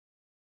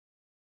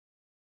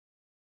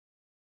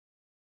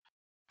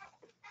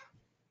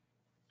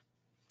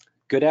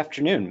Good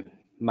afternoon.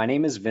 My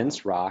name is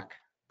Vince Rock,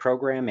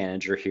 Program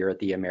Manager here at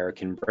the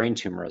American Brain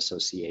Tumor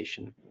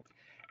Association.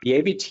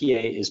 The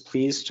ABTA is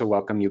pleased to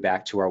welcome you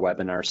back to our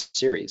webinar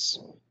series.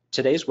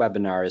 Today's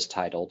webinar is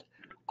titled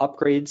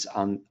Updates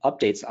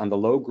on the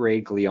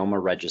Low-Grade Glioma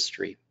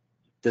Registry.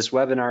 This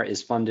webinar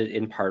is funded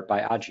in part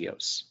by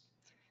Agios.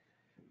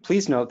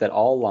 Please note that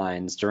all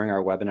lines during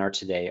our webinar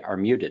today are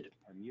muted.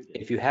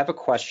 If you have a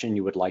question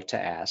you would like to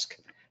ask,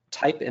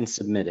 type and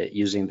submit it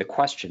using the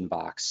question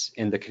box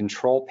in the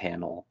control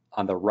panel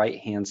on the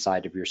right-hand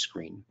side of your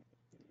screen.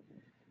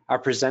 Our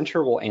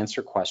presenter will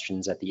answer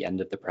questions at the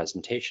end of the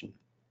presentation.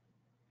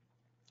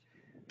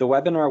 The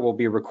webinar will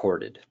be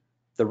recorded.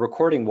 The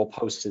recording will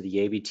post to the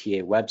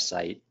ABTA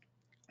website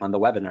on the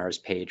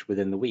webinars page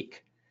within the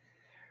week.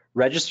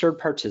 Registered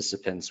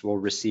participants will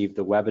receive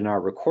the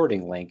webinar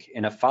recording link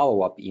in a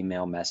follow-up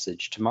email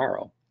message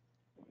tomorrow.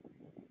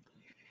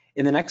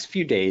 In the next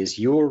few days,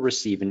 you will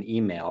receive an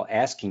email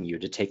asking you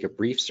to take a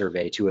brief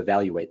survey to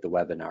evaluate the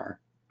webinar.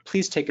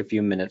 Please take a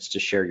few minutes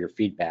to share your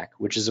feedback,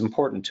 which is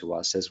important to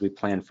us as we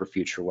plan for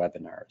future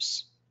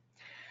webinars.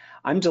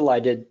 I'm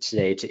delighted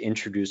today to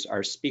introduce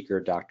our speaker,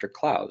 Dr.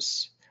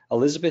 Claus.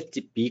 Elizabeth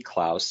B.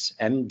 Claus,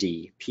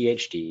 MD,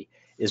 PhD,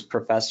 is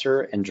Professor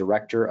and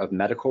Director of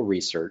Medical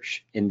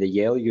Research in the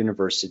Yale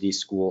University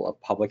School of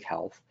Public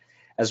Health,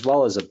 as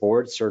well as a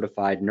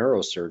board-certified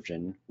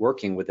neurosurgeon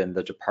working within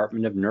the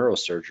Department of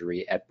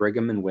Neurosurgery at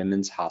Brigham and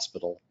Women's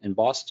Hospital in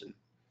Boston.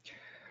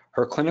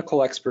 Her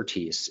clinical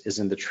expertise is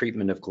in the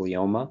treatment of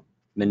glioma,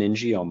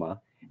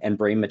 meningioma, and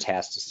brain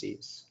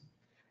metastases.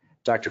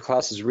 Dr.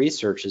 Claus's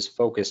research is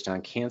focused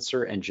on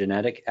cancer and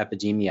genetic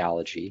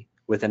epidemiology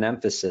with an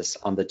emphasis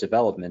on the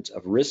development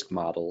of risk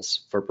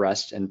models for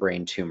breast and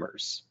brain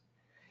tumors.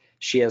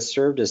 She has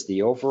served as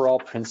the overall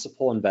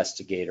principal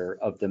investigator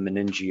of the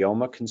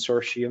Meningioma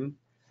Consortium,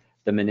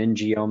 the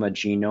Meningioma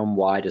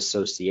Genome-Wide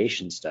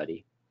Association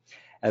Study,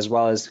 as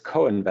well as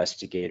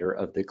co-investigator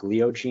of the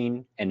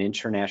GlioGene and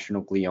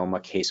International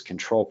Glioma Case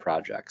Control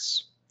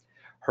projects.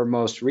 Her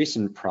most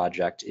recent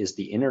project is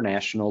the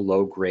International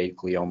Low-Grade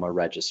Glioma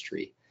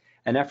Registry,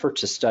 an effort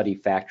to study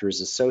factors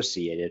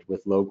associated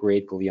with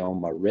low-grade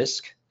glioma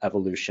risk,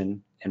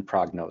 evolution, and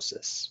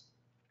prognosis.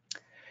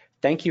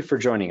 Thank you for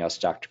joining us,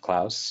 Dr.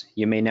 Claus.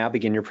 You may now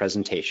begin your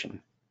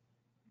presentation.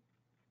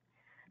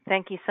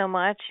 Thank you so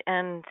much,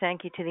 and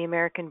thank you to the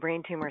American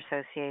Brain Tumor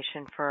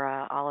Association for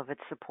all of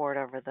its support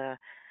over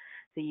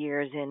the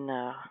years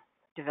in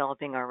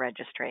developing our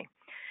registry.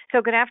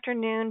 So good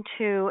afternoon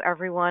to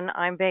everyone.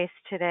 I'm based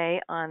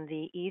today on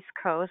the East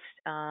Coast.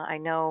 I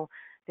know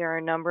there are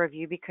a number of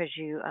you because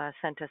you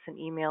sent us an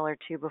email or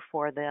two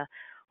before the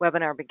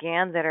webinar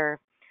began that are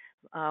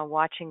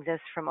watching this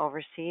from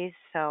overseas.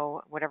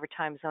 So whatever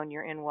time zone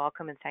you're in,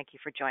 welcome, and thank you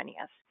for joining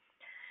us.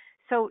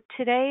 So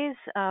today's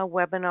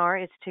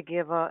webinar is to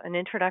give an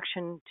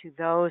introduction to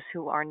those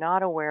who are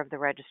not aware of the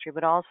registry,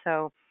 but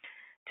also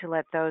to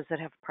let those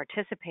that have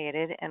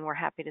participated, and we're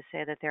happy to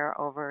say that there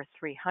are over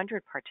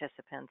 300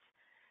 participants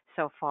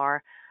so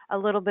far, a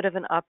little bit of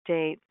an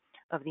update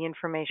of the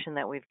information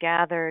that we've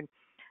gathered,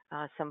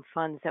 some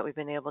funds that we've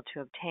been able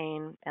to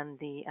obtain, and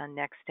the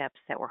next steps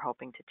that we're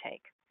hoping to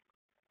take.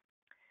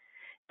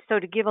 So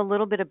to give a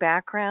little bit of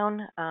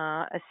background,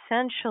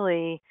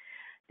 essentially,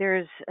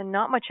 there's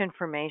not much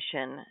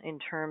information in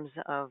terms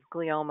of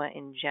glioma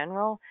in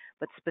general,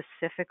 but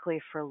specifically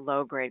for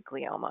low-grade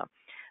glioma.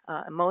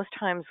 Most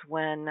times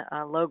when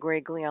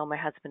low-grade glioma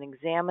has been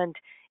examined,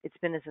 it's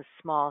been as a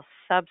small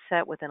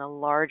subset within a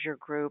larger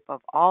group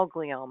of all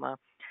glioma.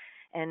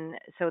 And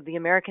so the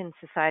American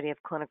Society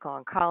of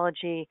Clinical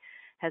Oncology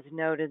has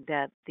noted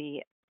that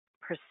the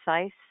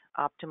precise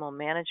optimal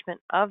management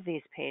of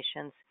these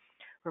patients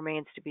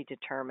remains to be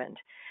determined.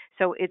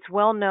 So it's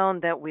well known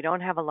that we don't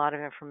have a lot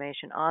of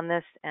information on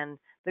this, and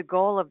the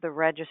goal of the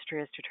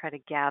registry is to try to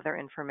gather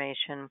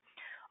information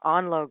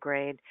on low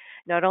grade,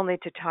 not only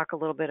to talk a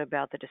little bit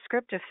about the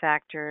descriptive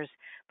factors,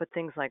 but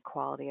things like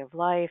quality of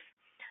life,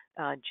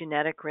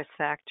 genetic risk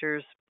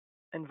factors,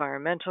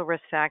 environmental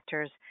risk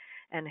factors,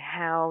 and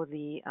how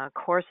the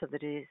course of the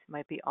disease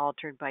might be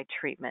altered by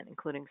treatment,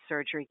 including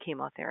surgery,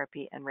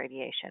 chemotherapy, and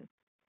radiation.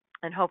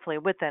 And hopefully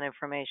with that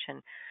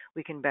information,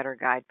 we can better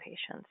guide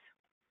patients.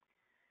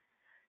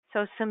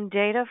 So some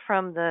data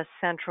from the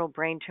Central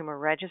Brain Tumor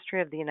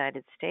Registry of the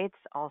United States,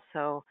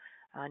 also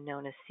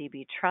known as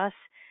CB-TRUST.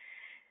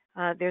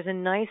 There's a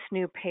nice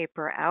new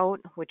paper out,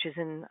 which is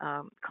in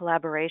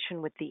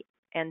collaboration with the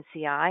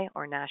NCI,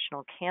 or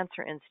National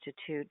Cancer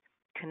Institute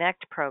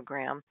Connect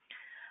program,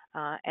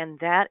 and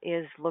that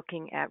is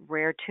looking at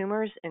rare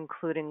tumors,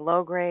 including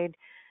low-grade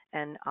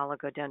and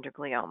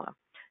oligodendroglioma.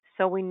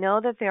 So we know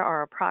that there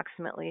are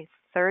approximately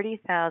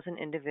 30,000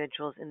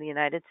 individuals in the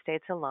United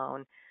States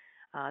alone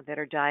that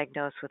are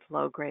diagnosed with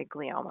low-grade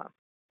glioma.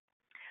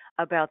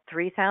 About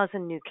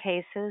 3,000 new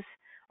cases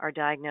are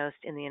diagnosed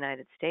in the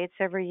United States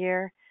every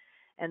year,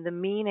 and the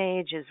mean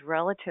age is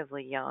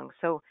relatively young.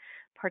 So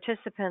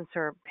participants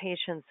or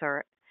patients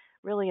are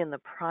really in the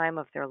prime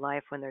of their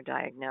life when they're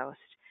diagnosed.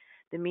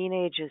 The mean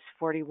age is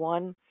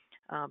 41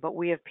 but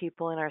we have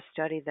people in our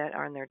study that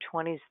are in their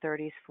 20s,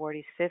 30s,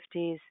 40s,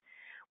 50s.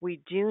 We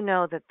do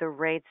know that the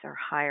rates are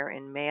higher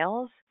in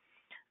males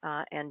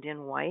and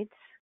in whites.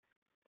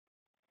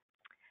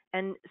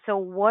 And so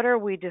what are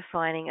we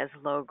defining as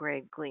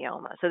low-grade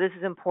glioma? So this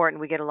is important.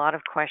 We get a lot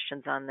of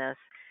questions on this.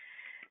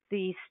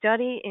 The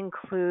study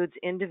includes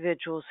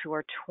individuals who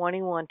are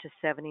 21 to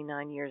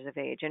 79 years of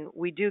age. And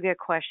we do get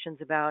questions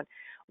about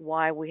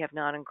why we have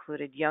not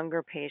included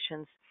younger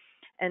patients.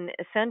 And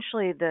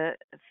essentially, the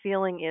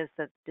feeling is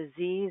that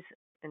disease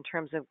in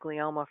terms of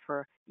glioma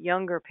for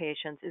younger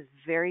patients is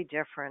very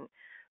different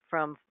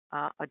from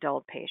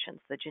adult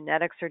patients. The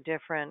genetics are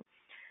different.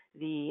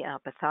 The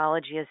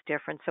pathology is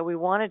different. So we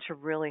wanted to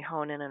really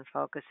hone in and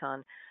focus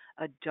on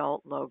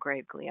adult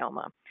low-grade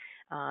glioma.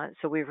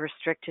 So we've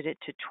restricted it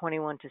to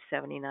 21 to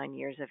 79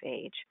 years of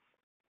age.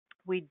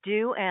 We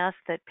do ask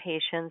that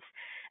patients,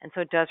 and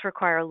so it does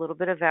require a little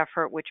bit of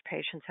effort, which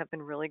patients have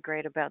been really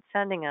great about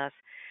sending us,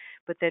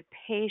 but that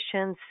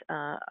patients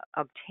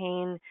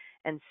obtain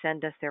and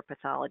send us their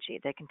pathology.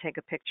 They can take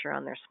a picture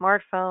on their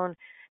smartphone,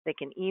 they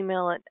can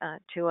email it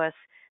to us,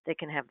 they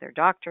can have their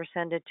doctor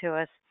send it to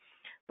us,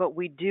 but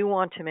we do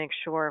want to make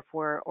sure if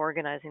we're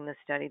organizing the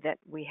study that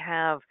we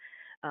have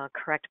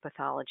correct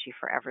pathology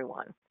for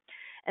everyone.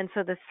 And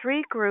so the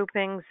three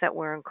groupings that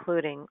we're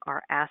including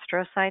are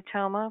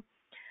astrocytoma,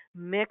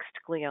 mixed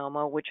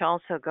glioma, which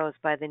also goes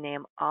by the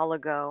name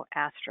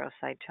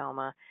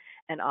oligoastrocytoma,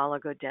 and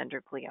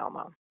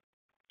oligodendroglioma.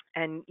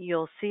 And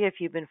you'll see if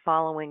you've been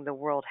following the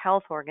World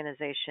Health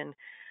Organization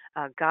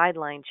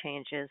guideline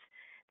changes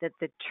that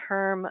the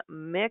term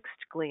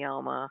mixed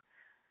glioma,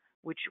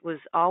 which was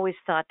always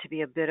thought to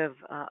be a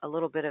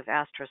little bit of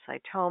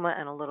astrocytoma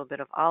and a little bit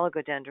of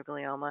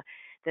oligodendroglioma,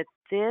 that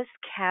this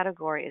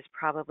category is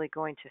probably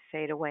going to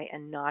fade away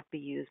and not be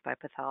used by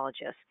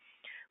pathologists.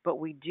 But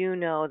we do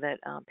know that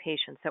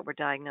patients that were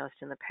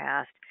diagnosed in the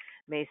past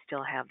may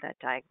still have that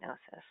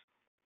diagnosis.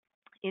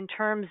 In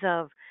terms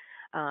of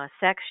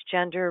sex,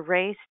 gender,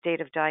 race,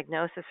 date of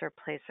diagnosis, or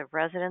place of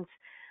residence,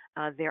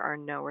 there are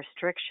no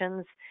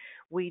restrictions.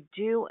 We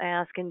do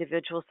ask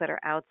individuals that are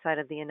outside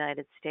of the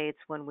United States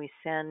when we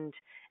send,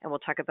 and we'll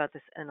talk about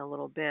this in a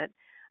little bit,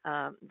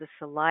 the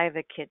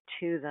saliva kit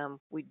to them,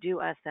 we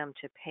do ask them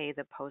to pay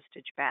the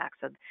postage back.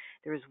 So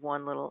there is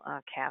one little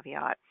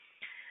caveat.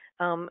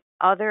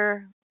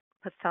 Other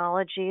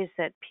pathologies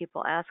that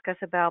people ask us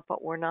about,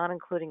 but we're not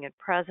including at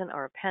present,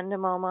 are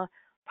ependymoma,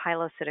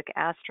 pilocytic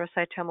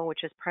astrocytoma,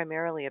 which is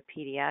primarily a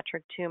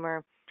pediatric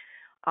tumor,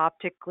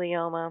 optic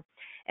glioma,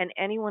 and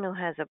anyone who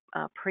has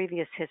a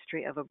previous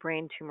history of a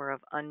brain tumor of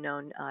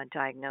unknown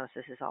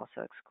diagnosis is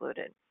also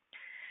excluded.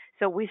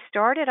 So we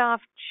started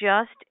off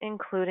just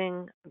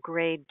including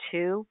grade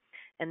 2,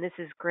 and this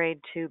is grade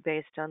 2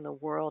 based on the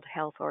World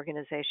Health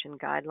Organization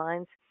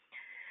guidelines.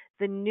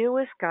 The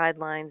newest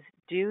guidelines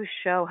do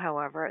show,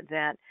 however,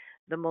 that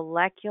the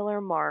molecular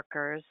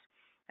markers,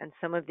 and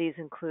some of these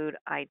include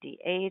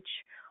IDH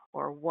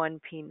or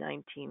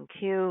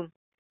 1p19q,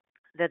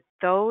 that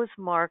those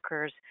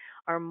markers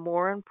are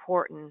more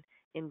important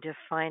in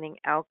defining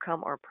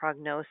outcome or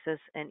prognosis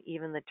and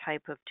even the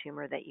type of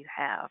tumor that you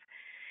have.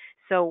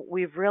 So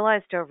we've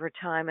realized over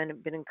time and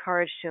have been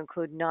encouraged to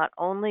include not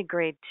only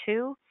grade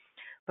 2,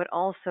 but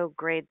also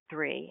grade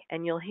 3.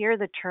 And you'll hear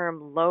the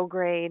term low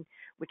grade,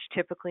 which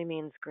typically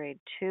means grade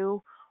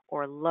 2,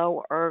 or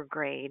lower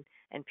grade,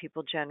 and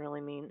people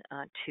generally mean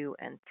 2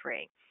 and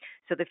 3.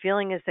 So the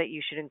feeling is that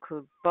you should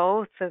include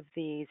both of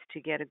these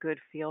to get a good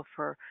feel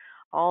for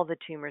all the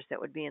tumors that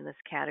would be in this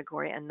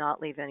category and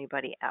not leave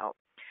anybody out.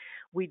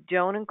 We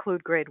don't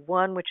include grade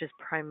 1, which is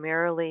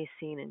primarily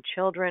seen in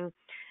children,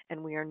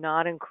 and we are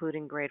not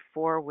including grade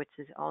 4, which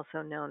is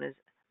also known as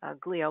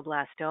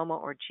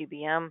glioblastoma or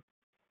GBM.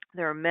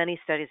 There are many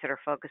studies that are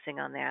focusing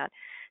on that,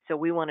 so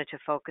we wanted to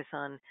focus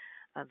on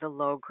the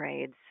low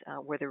grades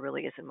where there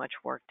really isn't much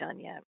work done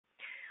yet.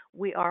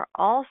 We are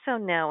also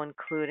now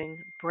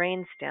including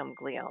brainstem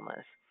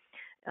gliomas.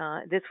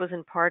 This was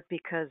in part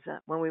because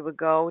when we would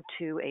go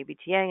to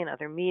ABTA and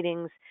other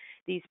meetings,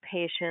 these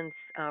patients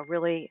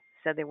really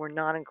said they were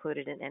not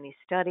included in any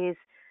studies.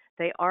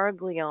 They are a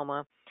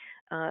glioma.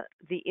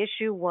 The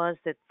issue was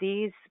that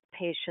these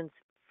patients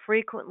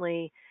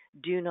frequently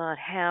do not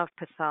have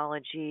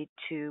pathology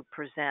to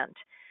present,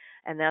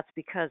 and that's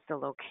because the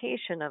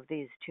location of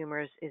these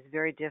tumors is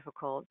very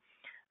difficult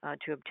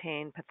to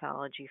obtain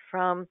pathology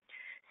from.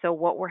 So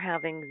what we're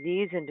having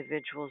these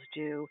individuals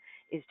do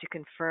is to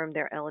confirm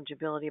their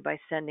eligibility by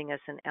sending us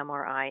an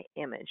MRI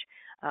image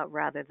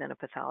rather than a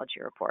pathology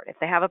report. If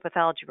they have a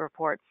pathology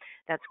report,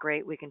 that's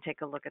great. We can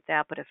take a look at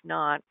that. But if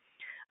not,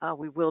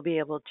 we will be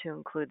able to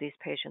include these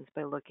patients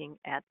by looking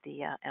at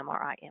the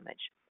MRI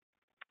image.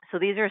 So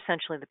these are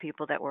essentially the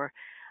people that we're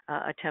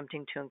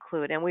attempting to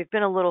include. And we've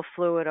been a little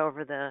fluid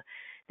over the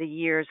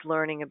years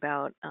learning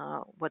about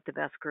what the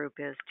best group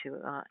is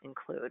to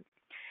include.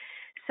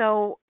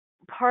 So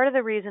part of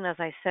the reason, as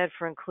I said,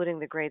 for including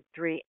the grade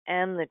 3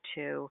 and the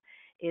 2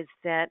 is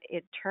that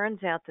it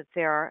turns out that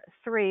there are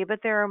 3, but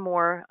there are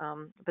more,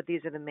 but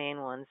these are the main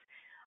ones: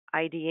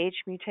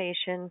 IDH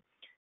mutation,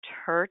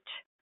 TERT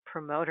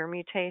promoter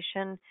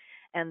mutation,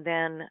 and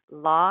then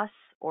loss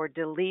or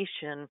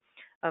deletion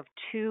of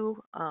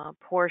two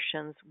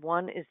portions.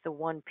 One is the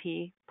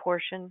 1p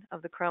portion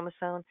of the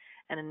chromosome,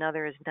 and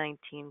another is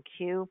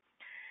 19q.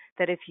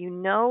 That if you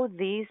know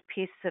these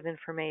pieces of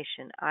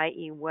information,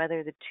 i.e.,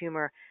 whether the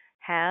tumor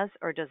has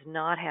or does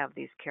not have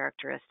these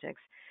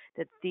characteristics,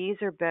 that these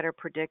are better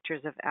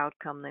predictors of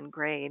outcome than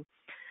grade.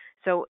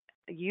 So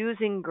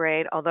using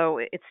grade, although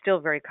it's still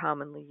very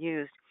commonly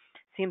used,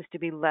 seems to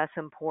be less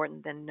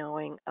important than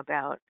knowing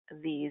about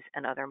these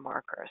and other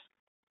markers.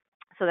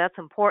 So that's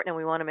important, and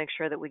we want to make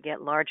sure that we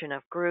get large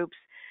enough groups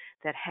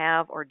that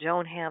have or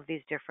don't have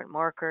these different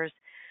markers.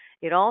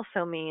 It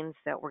also means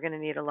that we're going to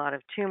need a lot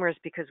of tumors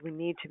because we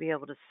need to be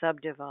able to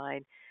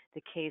subdivide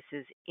the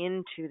cases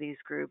into these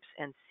groups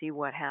and see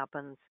what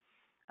happens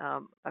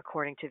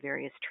according to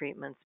various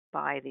treatments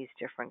by these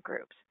different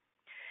groups.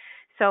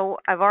 So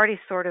I've already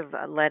sort of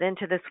led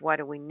into this. Why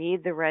do we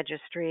need the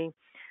registry?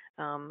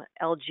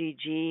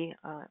 LGG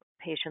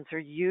patients are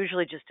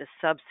usually just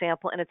a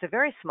subsample, and it's a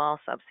very small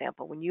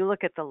subsample. When you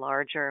look at the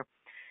larger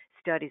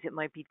studies, it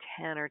might be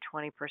 10 or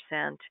 20%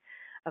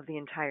 of the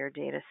entire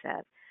data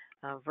set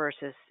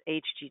versus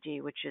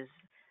HGG, which is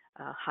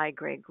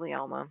high-grade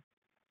glioma.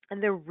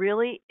 And there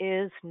really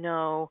is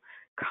no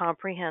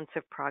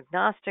comprehensive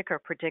prognostic or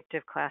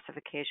predictive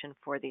classification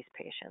for these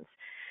patients.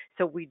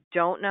 So we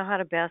don't know how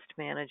to best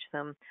manage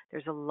them.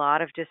 There's a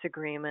lot of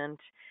disagreement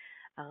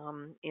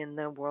in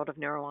the world of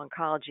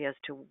neuro-oncology as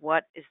to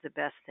what is the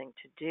best thing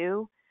to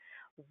do,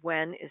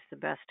 when is the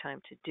best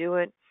time to do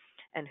it,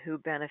 and who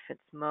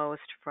benefits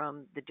most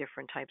from the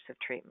different types of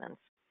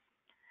treatments.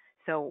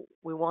 So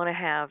we want to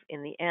have,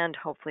 in the end,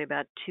 hopefully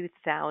about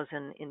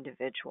 2,000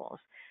 individuals,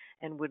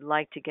 and would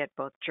like to get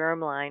both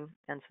germline.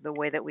 And so the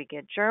way that we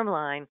get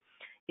germline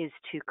is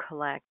to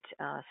collect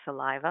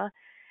saliva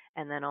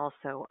and then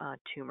also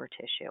tumor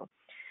tissue.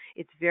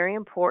 It's very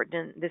important,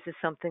 and this is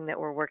something that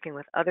we're working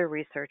with other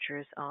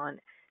researchers on,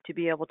 to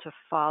be able to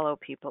follow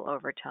people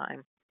over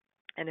time.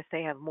 And if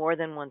they have more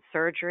than one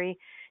surgery,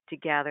 to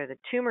gather the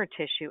tumor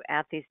tissue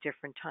at these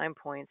different time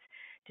points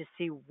to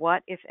see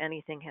what, if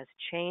anything, has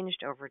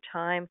changed over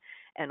time,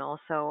 and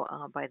also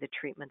by the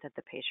treatment that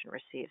the patient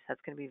receives.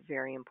 That's going to be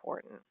very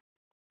important.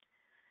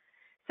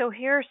 So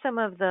here are some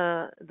of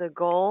the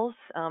goals.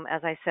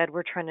 As I said,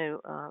 we're trying to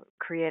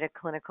create a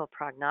clinical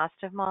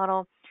prognostic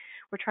model.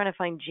 We're trying to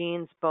find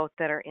genes both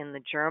that are in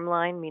the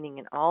germline, meaning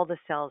in all the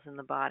cells in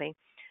the body,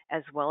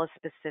 as well as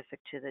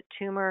specific to the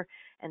tumor,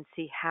 and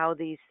see how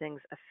these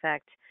things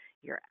affect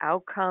your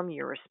outcome,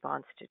 your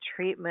response to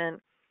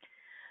treatment.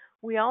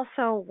 We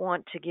also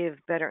want to give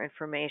better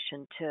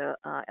information to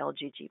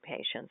LGG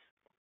patients.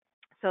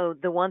 So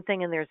the one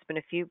thing, and there's been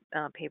a few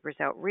papers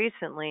out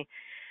recently,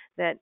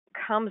 that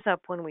comes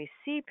up when we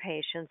see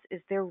patients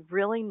is they're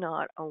really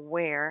not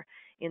aware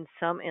in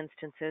some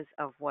instances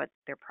of what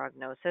their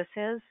prognosis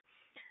is,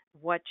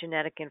 what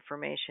genetic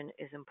information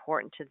is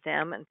important to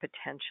them and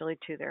potentially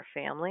to their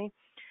family.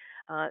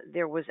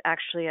 There was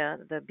actually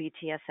the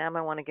BTSM,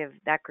 I want to give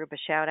that group a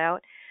shout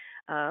out.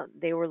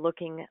 They were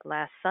looking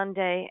last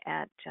Sunday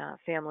at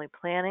family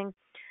planning,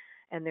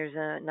 and there's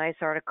a nice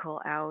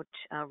article out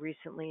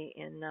recently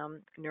in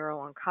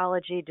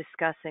neuro-oncology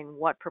discussing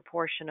what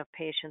proportion of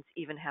patients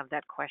even have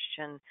that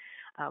question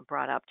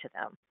brought up to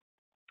them.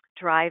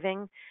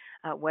 Driving,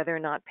 whether or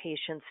not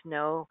patients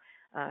know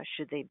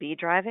should they be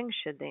driving,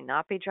 should they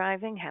not be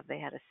driving, have they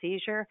had a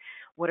seizure,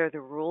 what are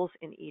the rules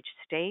in each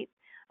state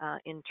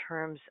in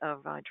terms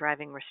of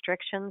driving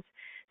restrictions.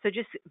 So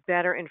just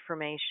better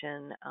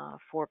information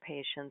for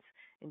patients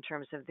in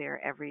terms of their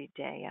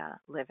everyday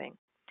living.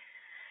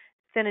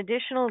 Then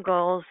additional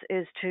goals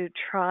is to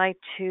try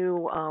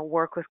to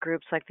work with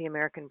groups like the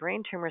American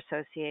Brain Tumor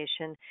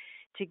Association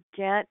to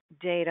get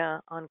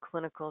data on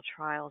clinical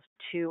trials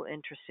to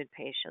interested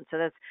patients. So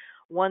that's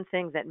one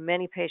thing that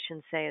many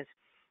patients say is,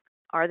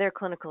 are there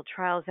clinical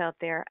trials out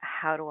there?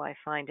 How do I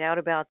find out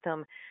about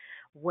them?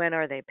 When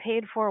are they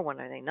paid for? When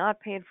are they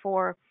not paid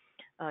for?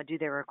 Do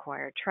they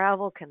require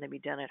travel? Can they be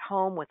done at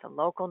home with a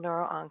local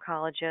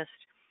neuro-oncologist?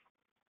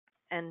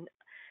 And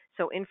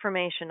so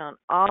information on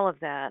all of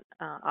that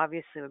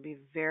obviously would be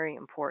very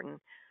important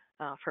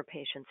for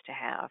patients to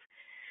have.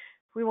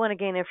 We want to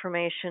gain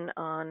information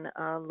on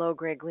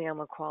low-grade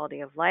glioma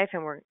quality of life,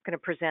 and we're going to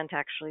present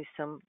actually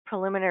some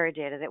preliminary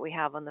data that we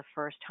have on the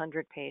first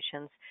 100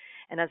 patients,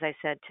 and as I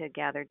said, to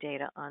gather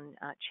data on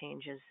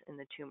changes in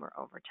the tumor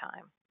over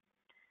time.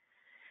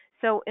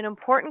 So an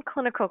important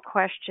clinical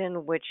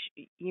question, which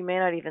you may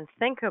not even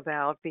think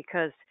about,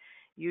 because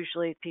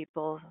usually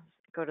people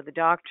go to the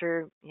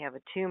doctor, you have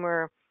a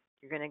tumor,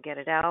 you're going to get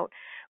it out,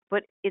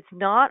 but it's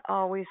not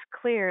always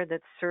clear that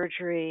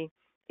surgery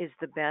is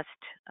the best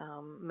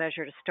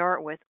measure to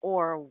start with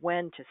or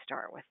when to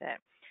start with it.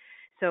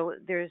 So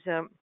there's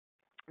a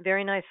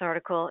very nice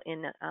article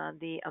in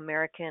the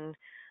American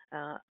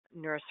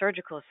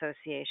Neurosurgical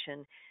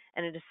Association,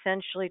 and it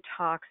essentially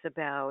talks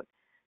about,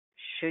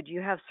 should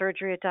you have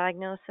surgery at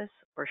diagnosis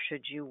or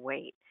should you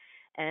wait?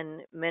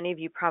 And many of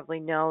you probably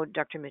know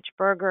Dr. Mitch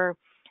Berger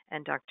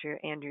and Dr.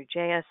 Andrew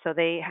J.S. So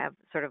they have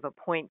sort of a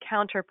point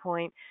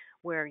counterpoint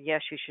where,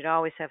 yes, you should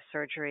always have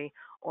surgery,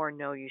 or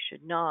no, you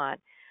should not.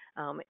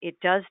 It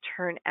does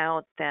turn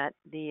out that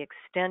the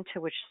extent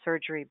to which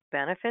surgery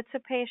benefits a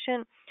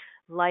patient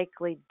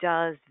likely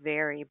does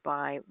vary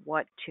by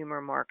what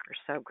tumor marker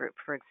subgroup,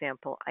 for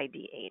example,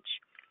 IDH.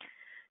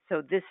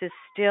 So this is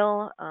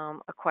still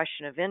a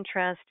question of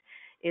interest.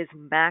 Is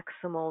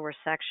maximal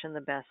resection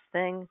the best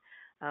thing,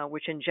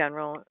 which in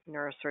general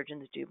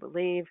neurosurgeons do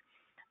believe,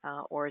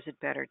 or is it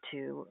better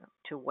to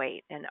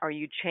wait? And are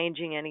you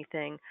changing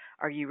anything?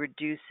 Are you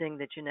reducing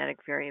the genetic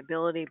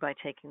variability by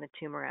taking the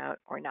tumor out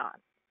or not?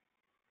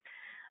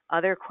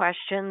 Other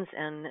questions,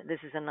 and this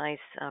is a nice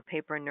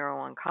paper in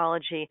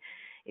neuro-oncology,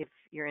 if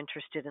you're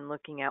interested in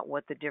looking at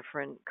what the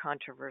different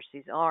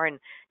controversies are and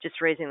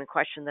just raising the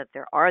question that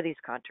there are these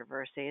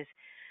controversies.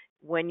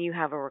 When you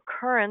have a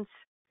recurrence,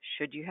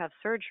 should you have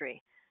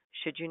surgery?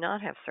 Should you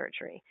not have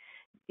surgery?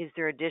 Is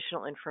there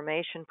additional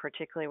information,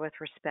 particularly with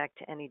respect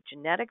to any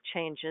genetic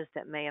changes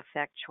that may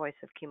affect choice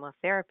of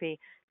chemotherapy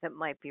that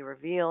might be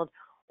revealed?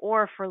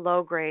 Or for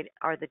low grade,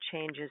 are the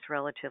changes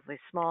relatively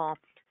small,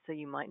 so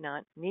you might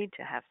not need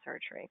to have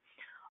surgery?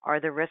 Are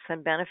the risks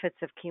and benefits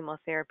of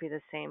chemotherapy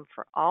the same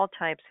for all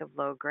types of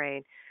low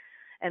grade?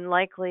 And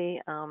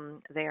likely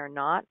they are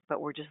not,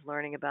 but we're just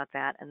learning about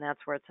that, and that's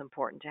where it's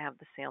important to have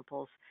the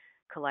samples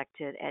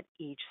collected at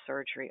each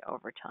surgery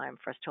over time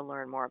for us to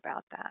learn more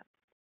about that.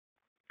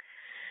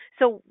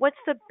 So what's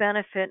the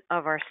benefit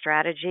of our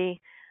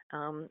strategy?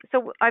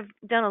 So I've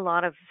done a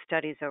lot of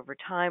studies over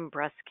time: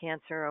 breast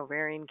cancer,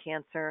 ovarian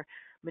cancer,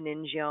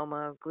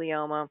 meningioma,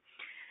 glioma.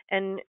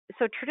 And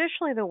so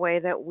traditionally the way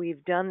that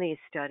we've done these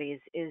studies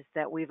is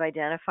that we've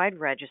identified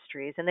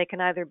registries, and they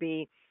can either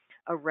be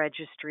a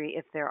registry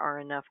if there are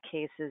enough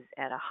cases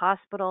at a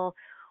hospital,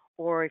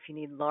 or if you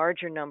need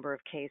larger number of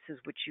cases,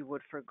 which you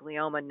would for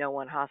glioma. No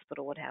one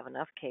hospital would have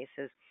enough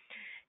cases.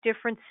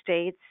 Different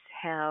states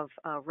have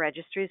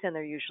registries, and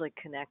they're usually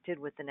connected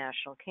with the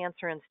National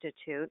Cancer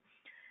Institute.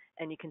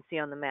 And you can see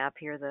on the map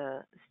here the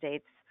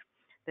states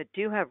that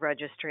do have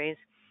registries.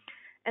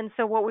 And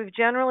so what we've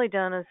generally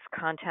done is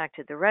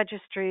contacted the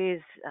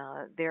registries.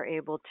 They're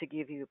able to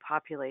give you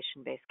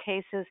population-based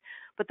cases,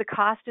 but the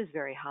cost is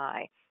very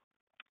high.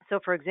 So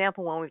for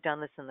example, when we've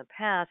done this in the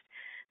past,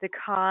 the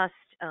cost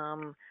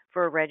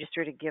for a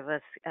registry to give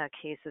us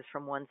cases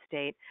from one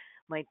state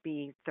might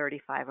be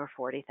 $35,000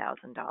 or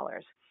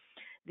 $40,000.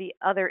 The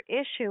other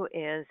issue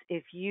is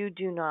if you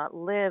do not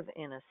live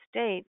in a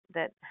state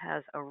that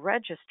has a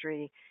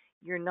registry,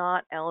 you're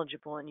not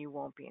eligible and you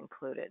won't be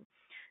included.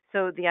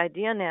 So the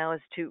idea now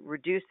is to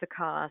reduce the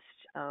cost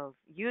of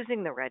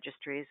using the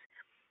registries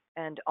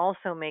and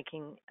also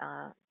making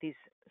these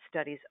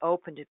studies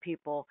open to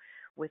people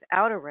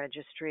without a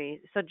registry,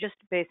 so just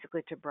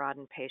basically to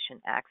broaden patient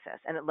access.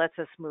 And it lets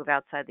us move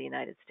outside the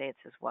United States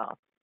as well.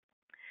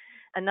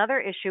 Another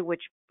issue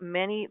which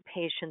many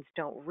patients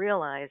don't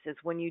realize is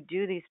when you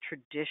do these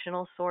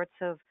traditional sorts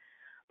of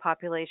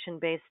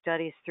population-based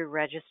studies through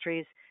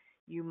registries,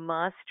 you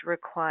must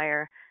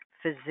require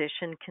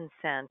physician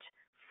consent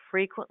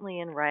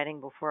frequently in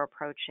writing before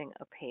approaching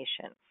a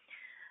patient.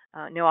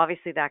 Now,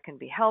 obviously, that can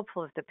be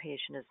helpful if the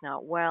patient is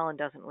not well and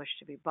doesn't wish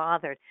to be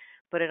bothered,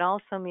 but it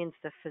also means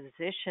the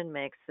physician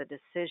makes the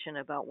decision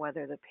about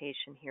whether the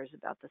patient hears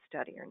about the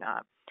study or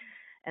not.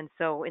 And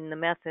so in the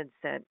methods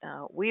that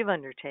we've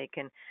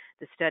undertaken,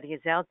 the study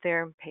is out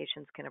there.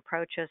 Patients can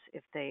approach us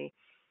if they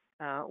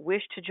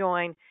wish to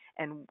join,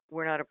 and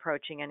we're not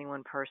approaching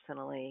anyone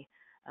personally,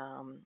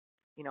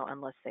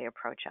 unless they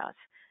approach us.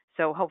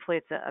 So hopefully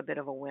it's a bit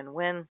of a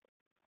win-win.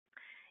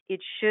 It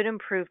should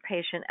improve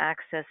patient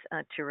access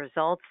to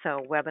results.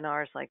 So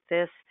webinars like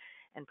this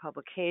and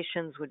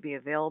publications would be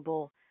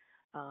available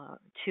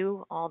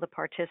to all the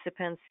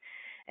participants.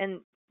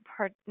 And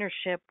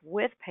partnership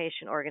with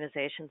patient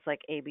organizations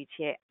like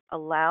ABTA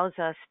allows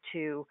us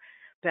to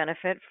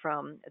benefit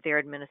from their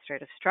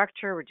administrative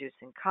structure,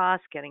 reducing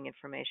costs, getting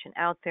information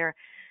out there.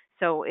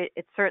 So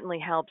it certainly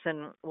helps,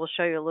 and we'll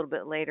show you a little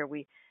bit later.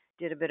 We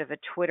did a bit of a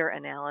Twitter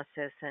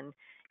analysis, and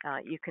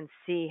you can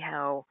see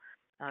how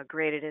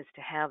great it is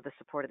to have the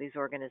support of these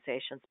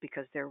organizations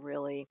because they're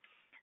really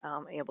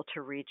able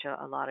to reach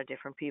a lot of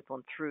different people,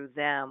 and through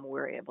them,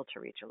 we're able to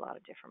reach a lot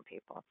of different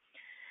people.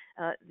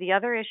 The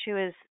other issue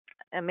is,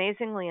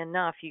 amazingly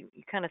enough, you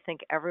kind of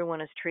think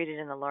everyone is treated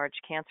in a large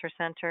cancer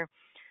center,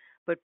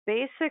 but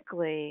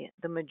basically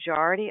the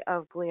majority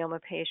of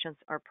glioma patients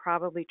are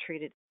probably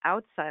treated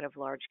outside of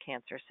large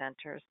cancer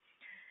centers.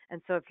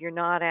 And so if you're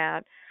not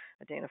at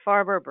a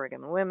Dana-Farber,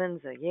 Brigham and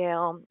Women's, a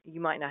Yale, you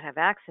might not have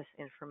access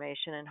to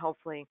information, and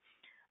hopefully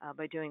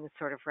by doing this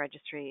sort of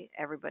registry,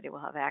 everybody will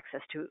have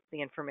access to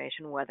the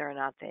information whether or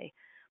not they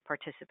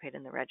participate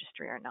in the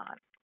registry or not.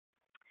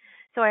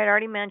 So I had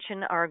already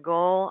mentioned our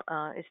goal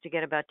is to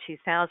get about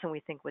 2,000.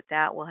 We think with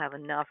that we'll have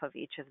enough of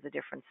each of the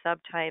different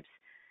subtypes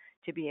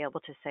to be able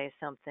to say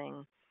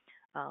something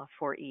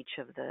for each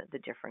of the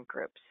different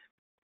groups.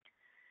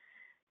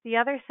 The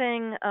other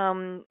thing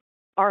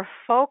Our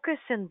focus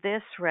in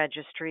this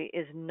registry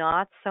is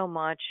not so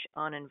much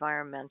on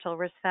environmental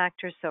risk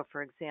factors. So,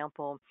 for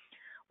example,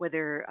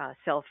 whether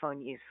cell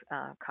phone use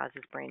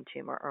causes brain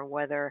tumor or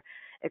whether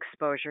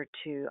exposure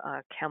to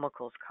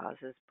chemicals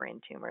causes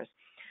brain tumors.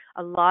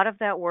 A lot of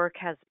that work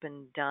has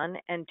been done,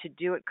 and to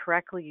do it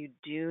correctly, you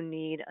do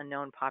need a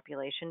known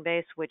population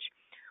base, which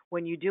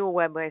when you do a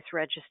web-based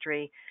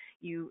registry,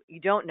 you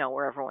don't know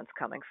where everyone's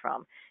coming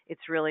from.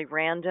 It's really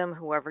random,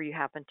 whoever you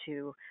happen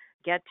to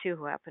get to,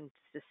 who happens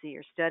to see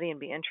your study and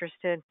be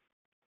interested.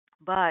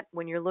 But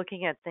when you're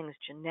looking at things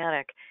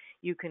genetic,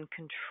 you can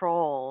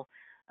control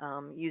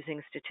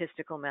using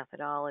statistical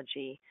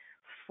methodology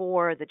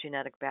for the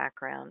genetic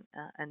background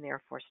and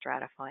therefore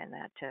stratifying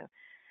that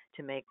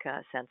to make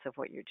sense of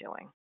what you're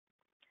doing.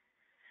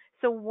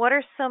 So, what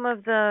are some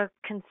of the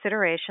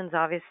considerations?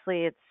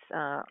 Obviously, it's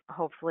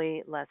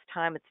hopefully less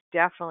time. It's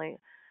definitely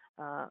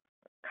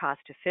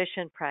cost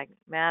efficient,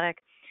 pragmatic.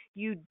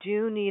 You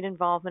do need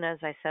involvement, as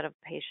I said, of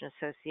patient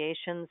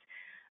associations.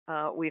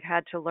 We've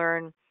had to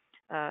learn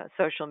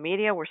social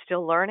media. We're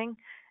still learning,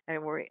 and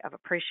I've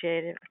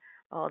appreciated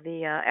all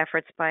the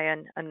efforts by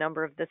a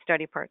number of the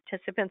study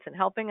participants in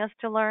helping us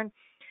to learn.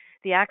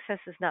 The access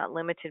is not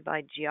limited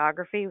by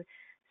geography.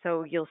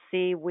 So you'll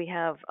see we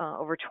have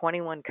over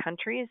 21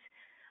 countries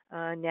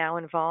now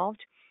involved.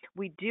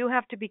 We do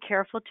have to be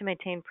careful to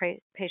maintain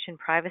patient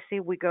privacy.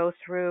 We go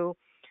through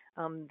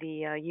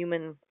the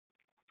Human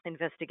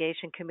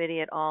Investigation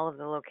Committee at all of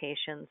the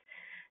locations,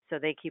 so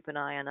they keep an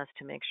eye on us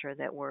to make sure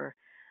that we're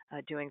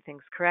doing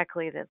things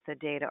correctly, that the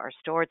data are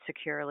stored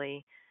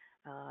securely,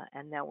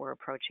 and that we're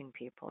approaching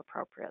people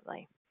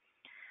appropriately.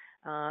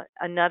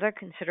 Another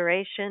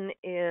consideration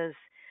is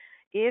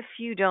if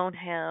you don't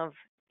have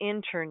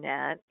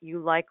internet, you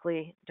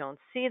likely don't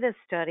see this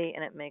study,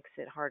 and it makes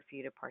it hard for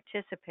you to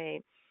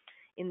participate.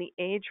 In the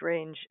age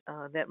range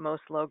that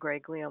most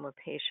low-grade glioma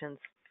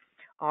patients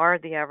are,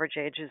 the average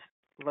age is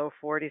low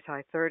 40s,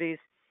 high 30s.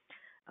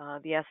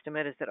 The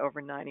estimate is that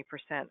over 90%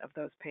 of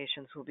those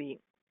patients will be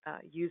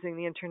using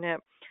the internet.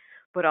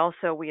 But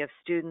also we have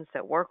students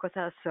that work with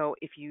us, so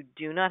if you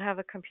do not have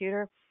a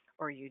computer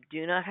or you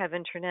do not have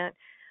internet,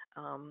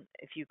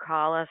 if you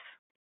call us,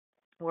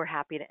 we're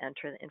happy to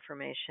enter the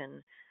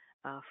information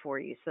for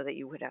you so that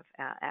you would have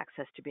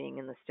access to being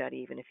in the study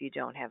even if you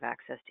don't have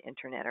access to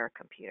internet or a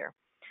computer.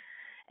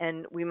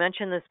 And we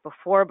mentioned this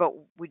before, but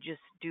we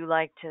just do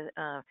like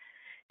to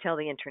tell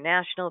the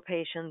international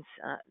patients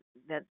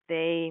that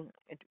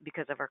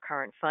because of our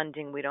current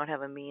funding, we don't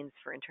have a means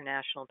for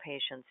international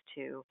patients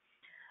to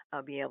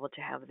be able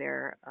to have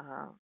their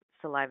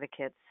saliva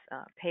kits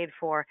paid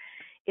for.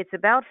 It's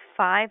about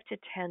 $5 to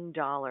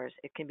 $10.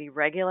 It can be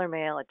regular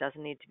mail. It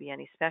doesn't need to be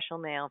any special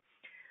mail,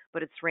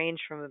 but it's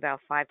ranged from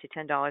about $5 to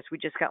 $10. We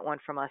just got one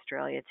from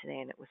Australia today,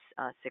 and it was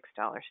 $6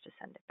 to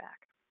send it back.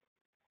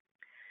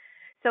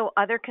 So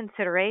other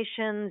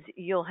considerations,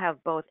 you'll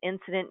have both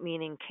incident,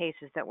 meaning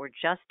cases that were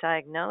just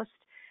diagnosed,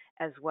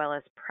 as well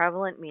as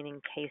prevalent,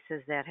 meaning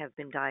cases that have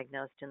been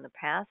diagnosed in the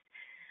past.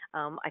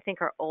 I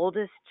think our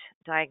oldest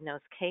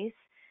diagnosed case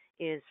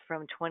is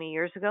from 20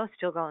 years ago,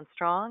 still going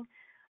strong.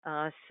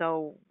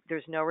 So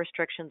there's no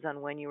restrictions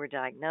on when you were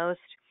diagnosed.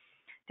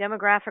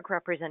 Demographic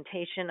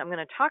representation, I'm going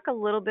to talk a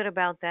little bit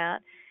about that,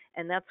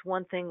 and that's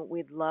one thing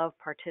we'd love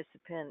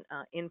participant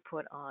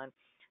input on.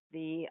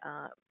 The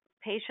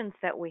patients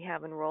that we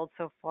have enrolled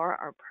so far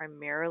are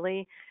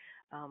primarily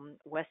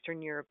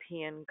Western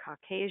European,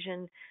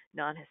 Caucasian,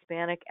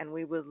 non-Hispanic, and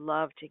we would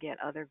love to get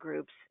other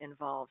groups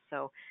involved.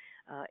 So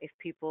if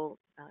people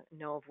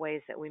know of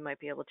ways that we might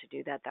be able to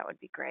do that, that would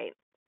be great.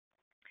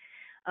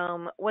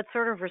 What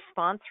sort of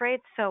response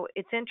rates? So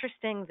it's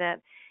interesting that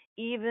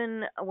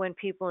even when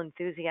people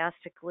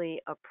enthusiastically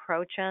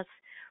approach us,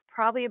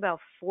 probably about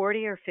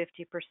 40 or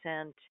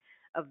 50%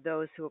 of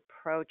those who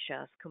approach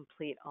us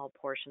complete all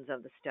portions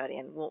of the study.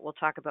 And we'll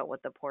talk about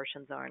what the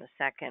portions are in a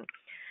second.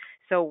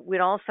 So we'd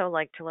also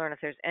like to learn if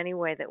there's any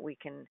way that we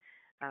can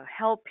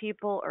help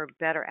people or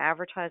better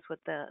advertise what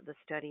the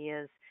study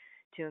is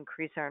to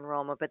increase our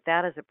enrollment. But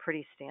that is a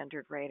pretty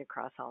standard rate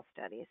across all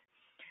studies.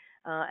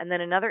 And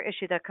then another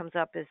issue that comes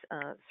up is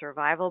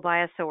survival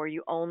bias. So are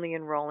you only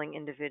enrolling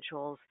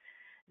individuals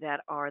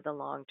that are the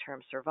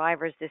long-term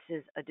survivors? This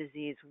is a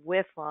disease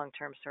with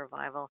long-term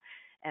survival,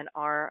 and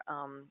our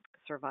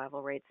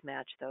survival rates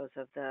match those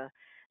of the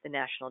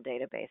national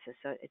databases,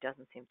 so it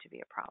doesn't seem to be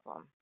a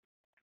problem.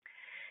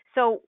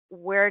 So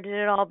where did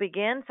it all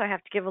begin? So I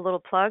have to give a little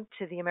plug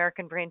to the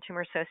American Brain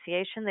Tumor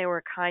Association. They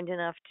were kind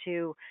enough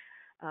to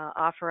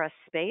offer us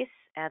space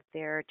at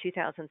their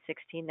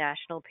 2016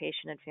 National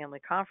Patient and Family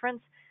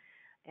Conference,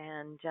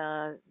 and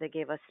they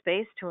gave us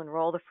space to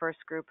enroll the first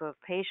group of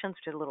patients,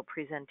 did a little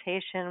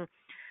presentation.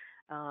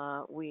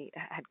 We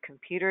had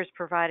computers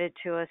provided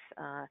to us.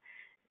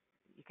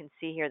 You can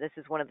see here, this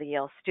is one of the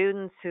Yale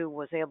students who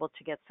was able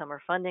to get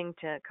summer funding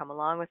to come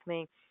along with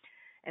me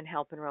and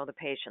help enroll the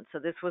patients. So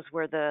this was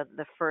where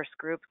the first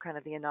group, kind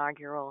of the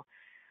inaugural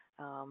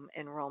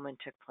enrollment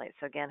took place.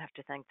 So again, I have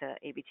to thank the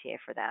ABTA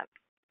for that.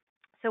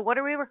 So what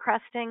are we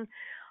requesting?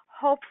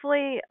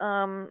 Hopefully,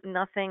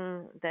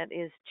 nothing that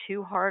is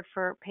too hard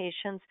for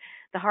patients.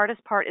 The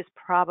hardest part is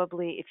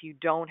probably if you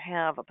don't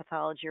have a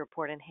pathology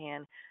report in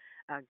hand,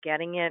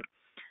 getting it.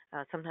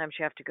 Sometimes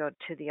you have to go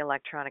to the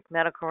electronic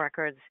medical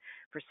records.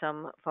 For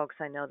some folks,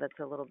 I know that's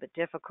a little bit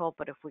difficult,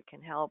 but if we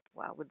can help,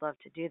 well, we'd love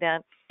to do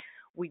that.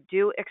 We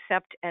do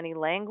accept any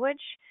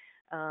language.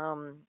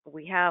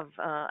 We have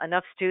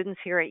enough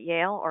students here at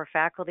Yale or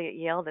faculty at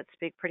Yale that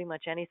speak pretty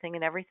much anything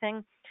and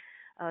everything.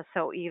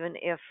 So even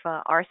if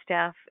our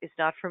staff is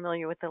not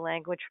familiar with the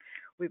language,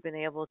 we've been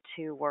able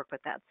to work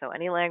with that. So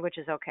any language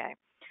is okay.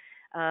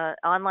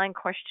 Online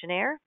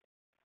questionnaire,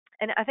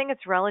 and I think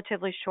it's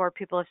relatively short.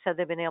 People have said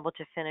they've been able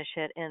to finish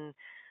it in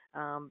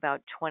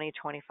about 20,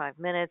 25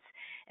 minutes,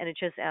 and it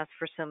just asks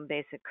for some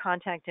basic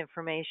contact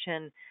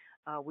information.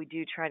 We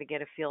do try to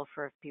get a feel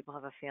for if people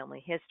have a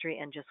family history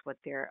and just what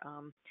their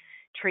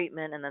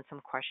treatment, and then some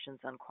questions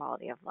on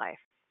quality of life.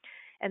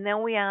 And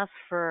then we ask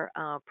for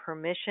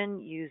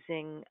permission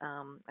using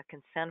a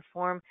consent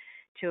form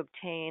to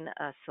obtain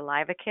a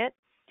saliva kit.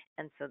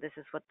 And so this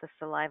is what the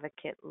saliva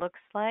kit looks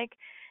like,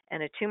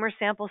 and a tumor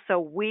sample. So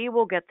we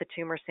will get the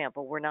tumor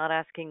sample. We're not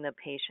asking the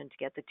patient to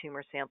get the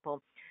tumor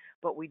sample,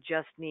 but we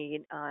just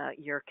need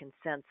your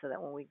consent so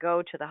that when we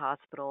go to the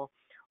hospital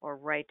or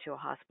write to a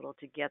hospital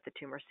to get the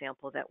tumor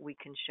sample, that we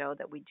can show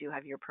that we do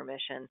have your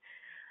permission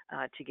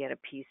to get a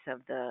piece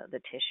of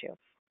the tissue.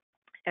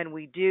 And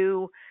we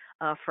do,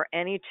 for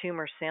any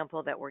tumor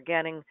sample that we're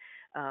getting,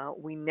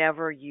 we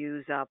never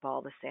use up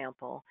all the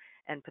sample.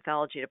 And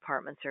pathology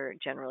departments are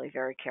generally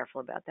very careful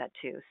about that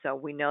too. So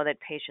we know that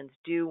patients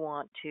do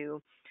want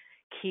to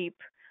keep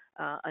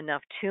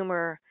enough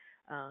tumor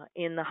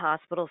in the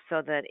hospital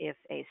so that if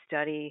a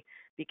study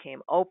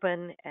became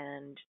open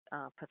and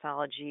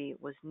pathology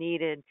was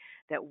needed,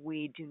 that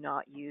we do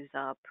not use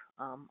up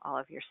all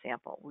of your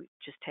sample. We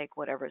just take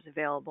whatever is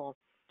available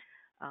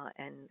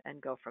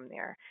and go from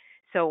there.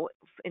 So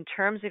in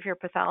terms of your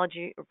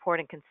pathology report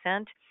and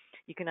consent,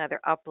 you can either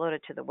upload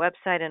it to the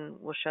website, and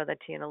we'll show that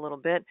to you in a little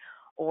bit,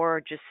 or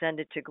just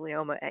send it to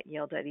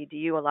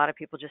glioma@yale.edu. A lot of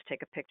people just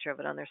take a picture of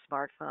it on their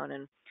smartphone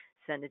and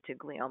send it to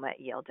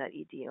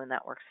glioma@yale.edu, and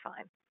that works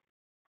fine.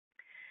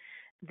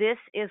 This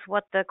is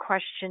what the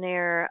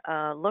questionnaire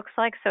looks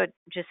like. So it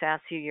just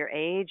asks you your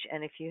age,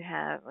 and if you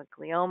have a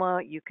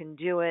glioma, you can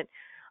do it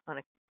on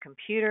a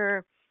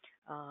computer,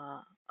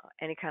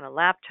 any kind of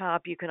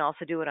laptop. You can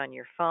also do it on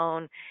your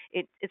phone.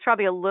 It's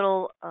probably a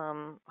little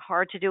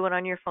hard to do it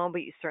on your phone,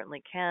 but you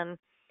certainly can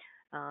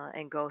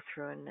and go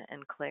through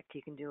and click.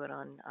 You can do it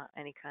on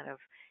any kind of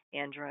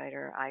Android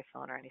or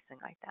iPhone or anything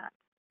like that.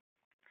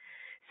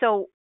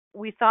 So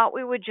we thought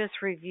we would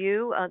just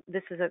review.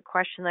 This is a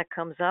question that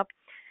comes up.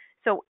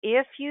 So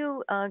if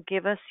you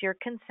give us your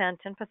consent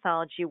and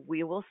pathology,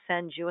 we will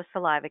send you a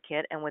saliva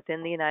kit, and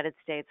within the United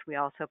States, we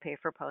also pay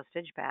for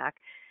postage back.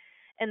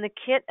 And the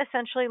kit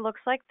essentially looks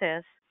like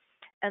this.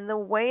 And the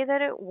way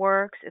that it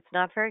works, it's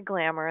not very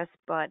glamorous,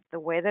 but the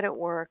way that it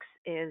works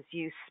is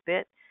you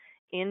spit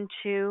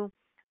into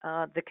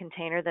the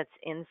container that's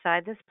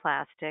inside this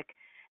plastic,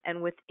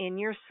 and within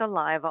your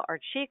saliva are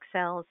cheek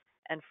cells,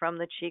 and from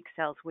the cheek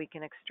cells we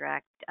can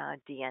extract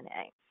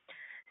DNA.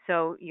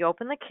 So you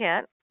open the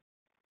kit,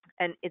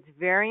 and it's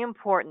very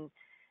important,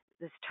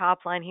 this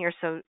top line here,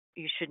 so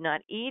you should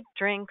not eat,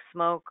 drink,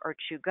 smoke, or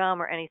chew gum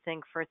or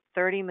anything for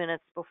 30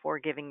 minutes before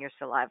giving your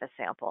saliva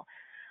sample.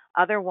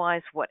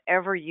 Otherwise,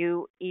 whatever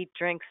you eat,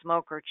 drink,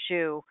 smoke, or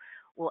chew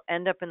will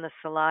end up in the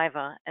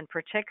saliva, and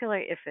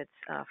particularly if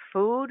it's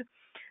food.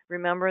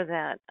 Remember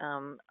that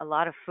a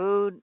lot of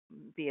food,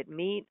 be it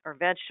meat or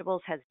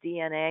vegetables, has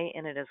DNA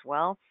in it as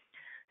well.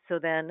 So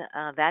then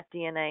that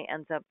DNA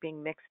ends up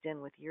being mixed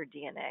in with your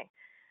DNA,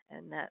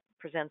 and that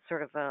presents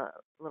sort of a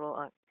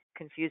little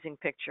confusing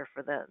picture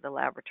for the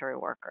laboratory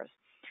workers.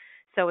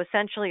 So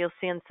essentially, you'll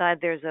see inside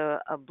there's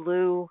a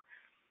blue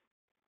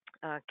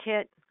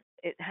kit.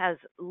 It has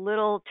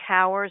little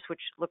towers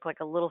which look like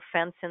a little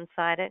fence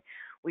inside it.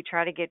 We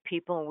try to get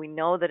people, and we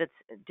know that it's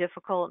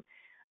difficult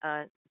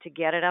to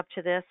get it up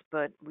to this,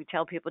 but we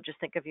tell people just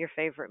think of your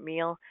favorite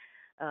meal.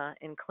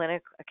 In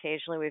clinic,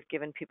 occasionally we've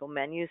given people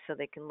menus so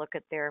they can look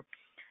at their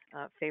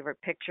favorite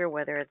picture,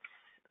 whether it's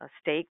a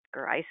steak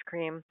or ice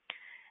cream,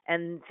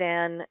 and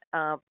then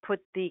put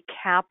the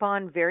cap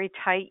on very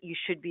tight. You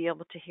should be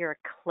able to hear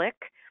a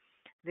click.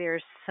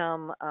 There's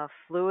some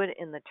fluid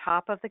in the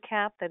top of the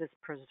cap that is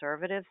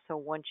preservative, so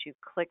once you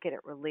click it, it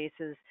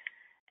releases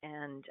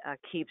and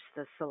keeps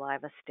the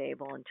saliva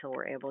stable until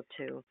we're able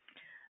to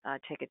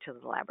take it to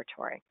the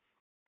laboratory.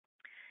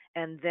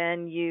 And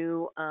then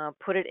you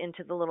put it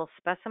into the little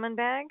specimen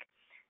bag,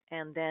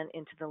 and then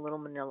into the little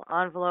manila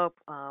envelope,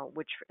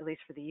 which, at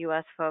least for the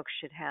U.S. folks,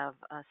 should have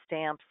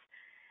stamps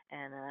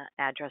and an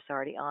address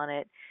already on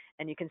it.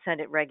 And you can send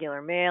it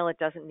regular mail. It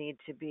doesn't need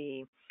to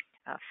be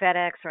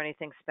FedEx or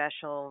anything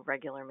special.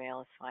 Regular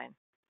mail is fine.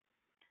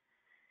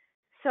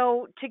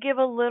 So to give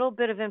a little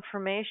bit of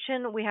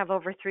information, we have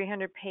over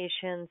 300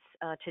 patients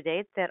to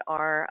date that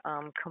are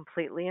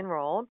completely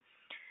enrolled.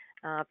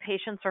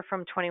 Patients are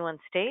from 21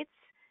 states,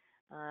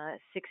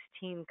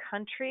 16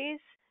 countries,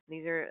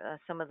 These are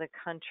some of the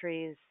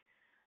countries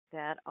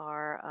that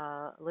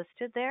are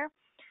listed there.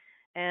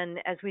 And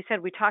as we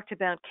said, we talked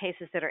about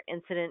cases that are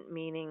incident,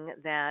 meaning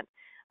that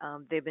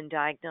they've been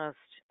diagnosed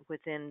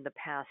within the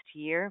past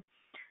year,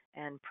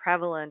 and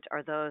prevalent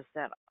are those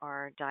that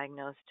are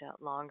diagnosed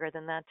longer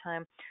than that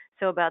time.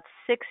 So about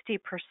 60%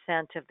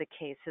 of the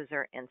cases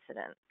are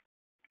incident.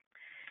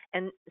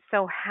 And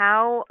so,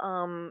 how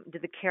do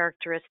the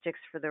characteristics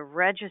for the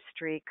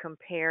registry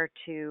compare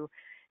to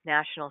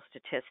national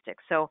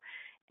statistics? So,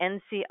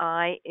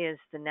 NCI is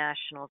the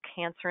National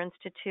Cancer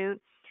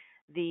Institute.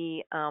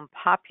 The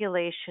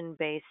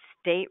population-based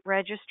state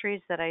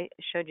registries that I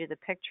showed you the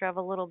picture of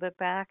a little bit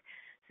back.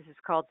 This is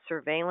called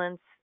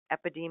surveillance,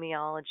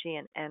 epidemiology,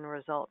 and end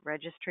result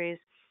registries.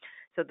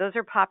 So those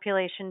are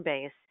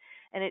population-based.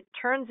 And it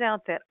turns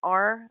out that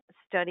our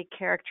study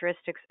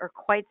characteristics are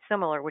quite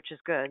similar, which is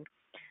good,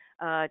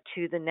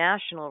 to the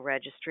national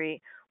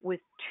registry with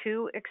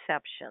two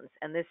exceptions.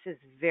 And this is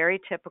very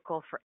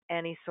typical for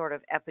any sort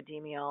of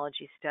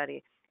epidemiology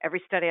study.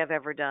 Every study I've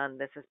ever done,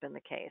 this has been the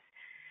case,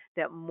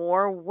 that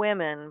more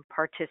women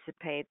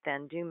participate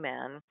than do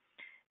men,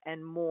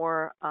 and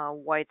more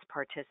whites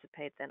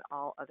participate than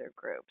all other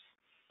groups.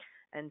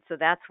 And so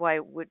that's why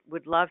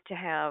would love to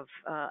have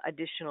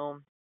additional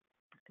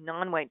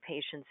non-white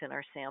patients in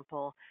our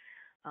sample.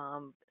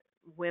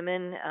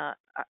 Women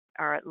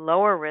are at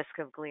lower risk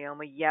of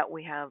glioma, yet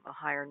we have a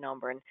higher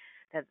number, and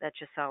that's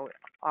just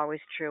always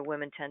true.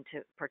 Women tend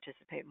to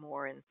participate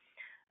more in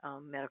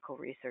medical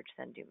research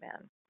than do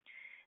men.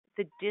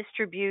 The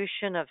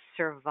distribution of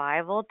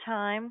survival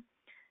time,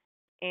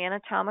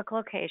 anatomic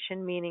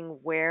location, meaning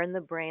where in the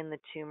brain the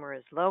tumor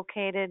is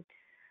located,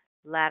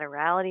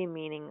 laterality,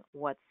 meaning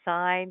what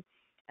side,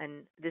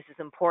 and this is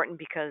important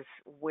because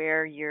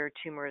where your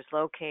tumor is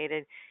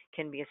located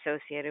can be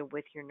associated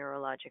with your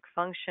neurologic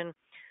function.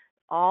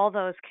 All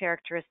those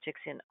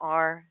characteristics in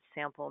our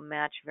sample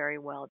match very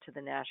well to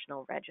the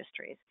national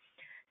registries.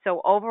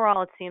 So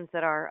overall, it seems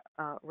that our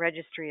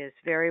registry is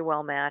very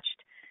well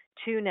matched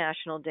to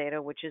national data,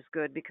 which is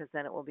good because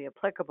then it will be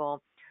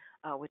applicable,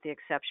 with the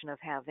exception of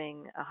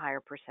having a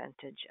higher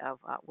percentage of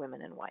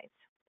women and whites.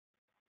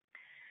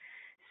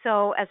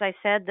 So as I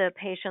said, the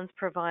patients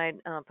provide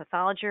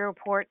pathology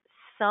report.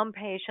 Some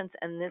patients,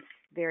 and this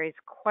varies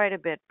quite a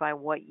bit by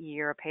what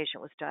year a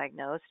patient was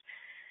diagnosed.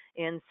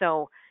 And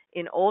so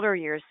in older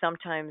years,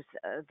 sometimes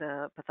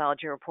the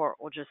pathology report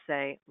will just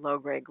say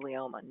low-grade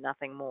glioma,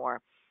 nothing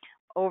more.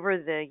 Over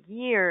the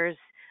years,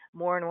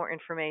 more and more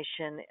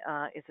information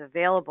is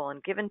available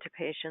and given to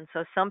patients.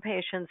 So some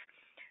patients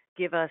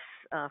give us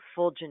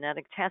full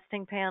genetic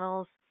testing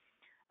panels.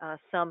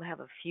 Some have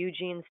a few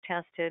genes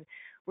tested.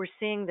 We're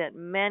seeing that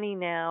many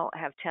now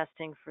have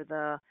testing for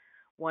the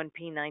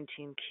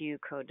 1p19q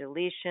code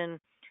deletion,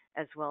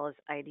 as well as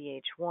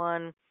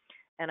IDH1.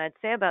 And I'd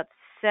say about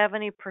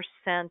 70%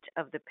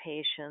 of the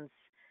patients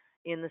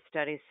in the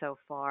study so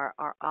far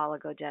are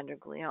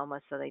oligodendroglioma,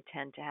 so they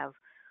tend to have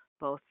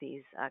both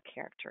these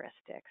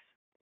characteristics.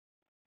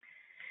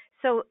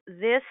 So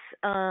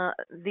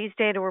these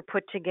data were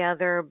put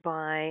together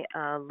by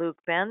Luke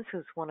Benz,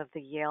 who's one of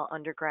the Yale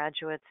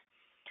undergraduates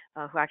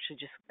who actually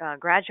just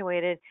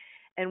graduated.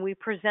 And we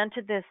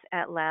presented this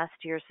at last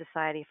year's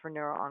Society for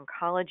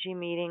Neuro-Oncology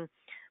meeting.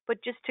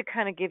 But just to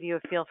kind of give you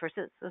a feel for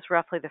this is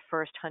roughly the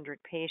first 100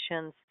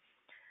 patients,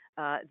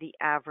 the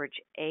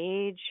average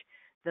age,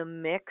 the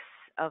mix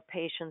of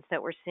patients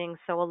that we're seeing.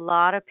 So a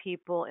lot of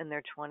people in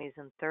their 20s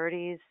and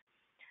 30s,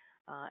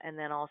 and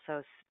then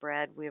also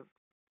spread. We have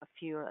a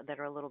few that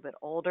are a little bit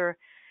older.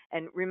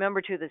 And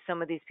remember, too, that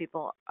some of these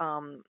people,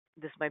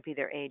 this might be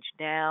their age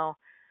now,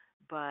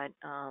 but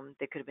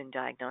they could have been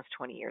diagnosed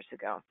 20 years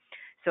ago.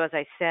 So as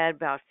I said,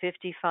 about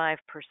 55%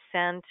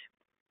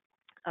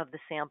 of the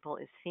sample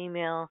is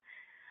female.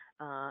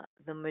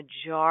 The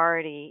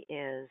majority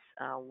is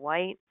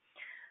white.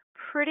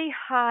 Pretty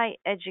high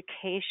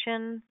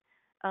education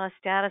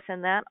status,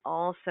 and that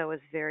also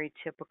is very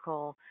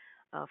typical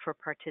for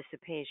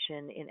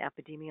participation in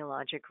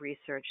epidemiologic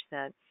research,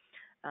 that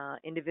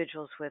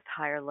individuals with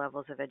higher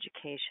levels of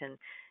education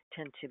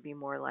tend to be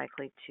more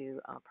likely to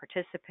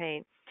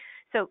participate.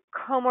 So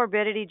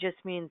comorbidity just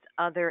means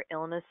other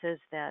illnesses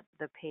that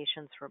the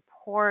patients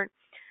report,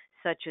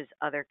 such as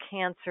other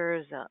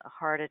cancers, a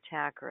heart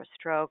attack, or a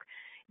stroke.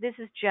 This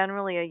is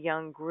generally a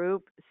young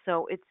group,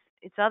 so it's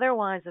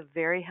otherwise a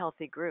very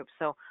healthy group.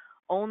 So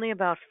only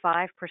about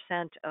 5%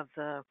 of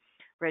the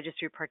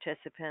registry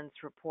participants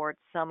report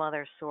some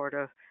other sort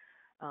of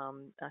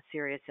a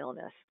serious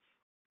illness.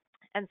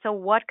 And so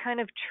what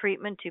kind of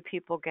treatment do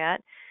people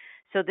get?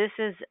 So this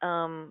is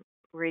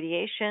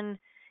radiation,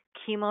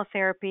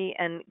 chemotherapy,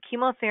 and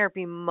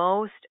chemotherapy,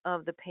 most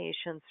of the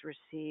patients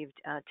received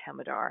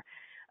Temodar.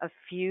 A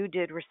few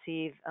did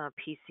receive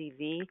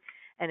PCV,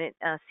 and it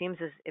seems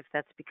as if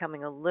that's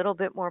becoming a little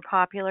bit more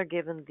popular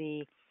given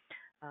the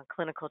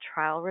clinical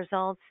trial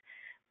results.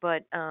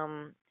 But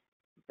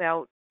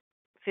about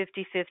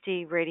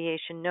 50-50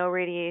 radiation, no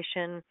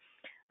radiation.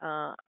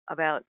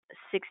 About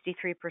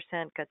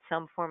 63% got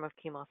some form of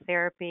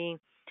chemotherapy,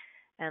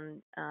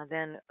 and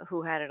then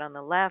who had it on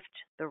the left,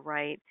 the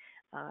right,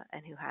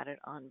 and who had it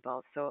on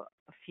both. So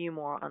a few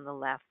more on the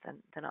left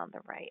than on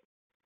the right.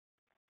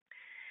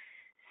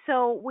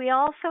 So we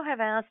also have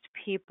asked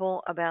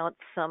people about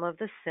some of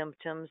the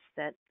symptoms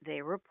that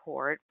they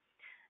report,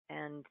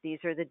 and these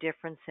are the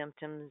different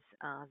symptoms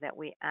that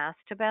we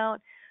asked about,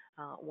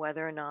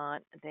 whether or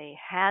not they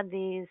had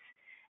these,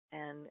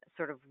 and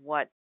sort of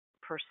what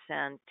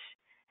percent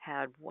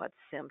had what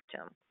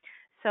symptom.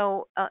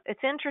 So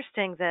it's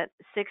interesting that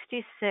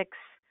 66%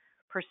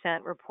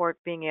 report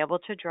being able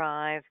to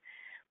drive,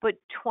 but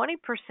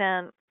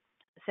 20%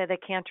 say they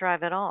can't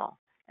drive at all.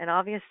 And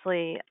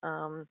obviously,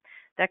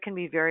 that can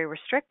be very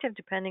restrictive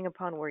depending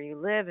upon where you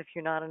live. If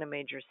you're not in a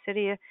major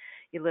city,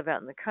 you live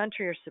out in the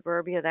country or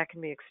suburbia, that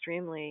can be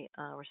extremely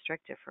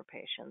restrictive for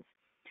patients.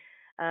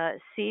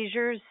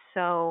 Seizures,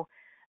 so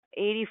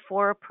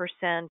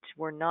 84%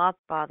 were not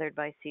bothered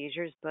by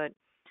seizures, but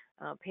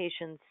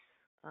patients,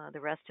 the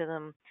rest of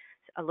them,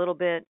 a little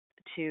bit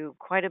to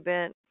quite a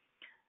bit.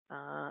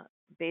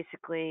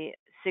 Basically,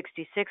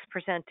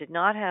 66% did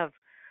not have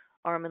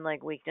arm and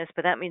leg weakness,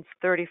 but that means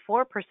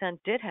 34%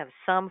 did have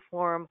some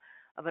form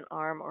of an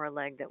arm or a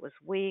leg that was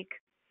weak.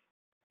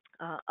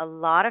 A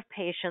lot of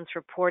patients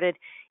reported,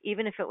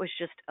 even if it was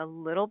just a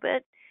little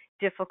bit,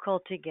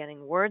 difficulty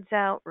getting words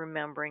out,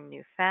 remembering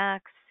new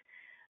facts,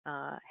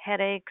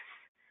 headaches.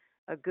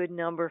 A good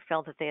number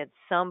felt that they had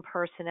some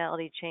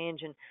personality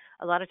change, and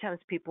a lot of times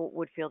people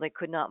would feel they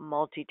could not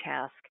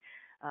multitask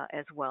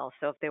as well.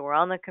 So if they were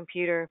on the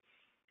computer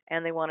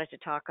and they wanted to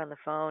talk on the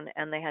phone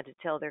and they had to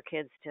tell their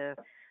kids to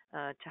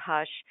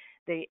hush,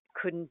 they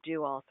couldn't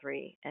do all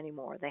three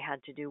anymore. They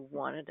had to do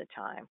one at a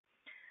time.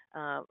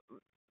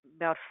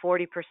 About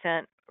 40%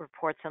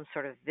 report some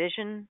sort of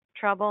vision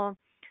trouble,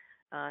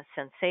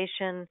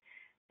 sensation,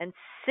 and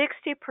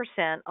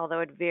 60%, although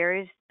it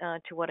varies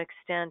to what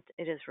extent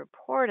it is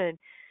reported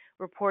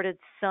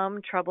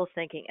some trouble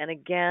thinking. And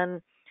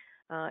again,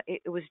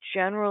 it was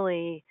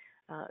generally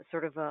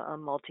sort of a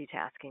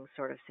multitasking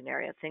sort of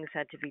scenario. Things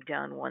had to be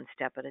done one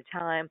step at a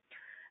time,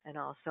 and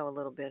also a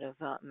little bit of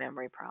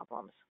memory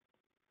problems.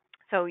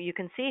 So you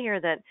can see here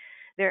that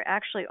there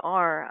actually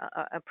are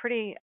a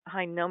pretty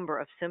high number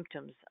of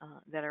symptoms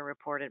that are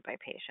reported by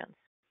patients.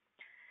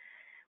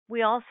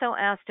 We also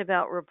asked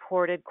about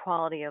reported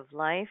quality of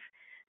life.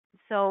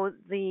 So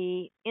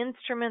the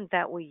instrument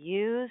that we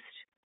used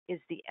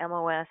is the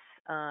MOS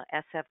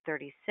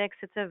SF36.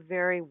 It's a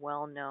very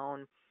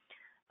well-known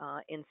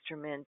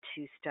instrument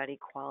to study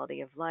quality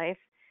of life.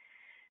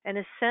 And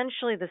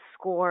essentially the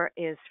score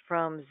is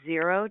from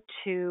 0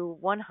 to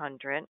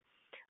 100.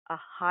 A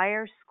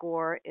higher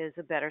score is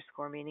a better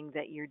score, meaning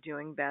that you're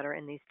doing better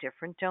in these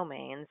different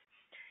domains.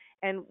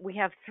 And we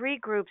have three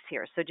groups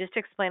here. So just to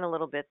explain a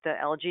little bit, the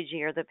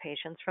LGG are the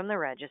patients from the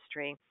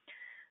registry.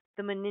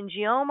 The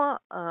meningioma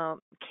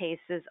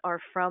cases are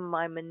from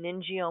my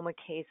meningioma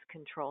case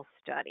control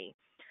study.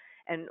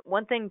 And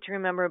one thing to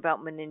remember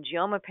about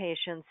meningioma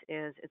patients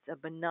is it's a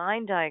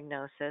benign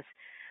diagnosis,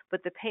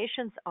 but the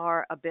patients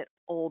are a bit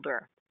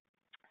older.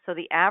 So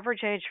the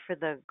average age for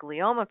the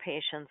glioma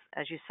patients,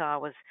 as you saw,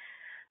 was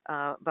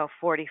about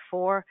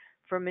 44.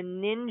 For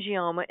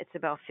meningioma, it's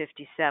about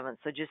 57.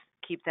 So just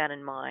keep that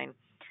in mind.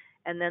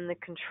 And then the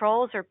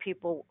controls are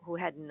people who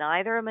had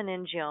neither a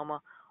meningioma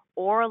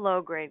or a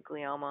low-grade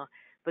glioma,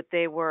 but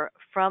they were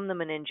from the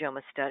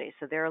meningioma study.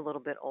 So they're a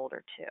little bit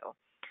older too.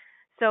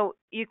 So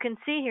you can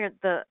see here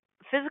the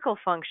physical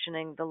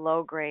functioning, the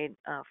low-grade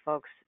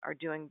folks are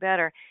doing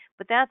better,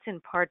 but that's in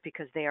part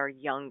because they are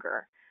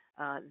younger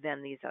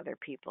than these other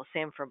people.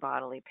 Same for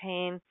bodily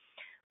pain,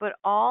 but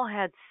all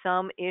had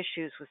some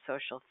issues with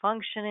social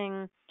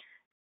functioning,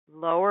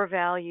 lower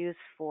values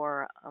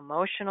for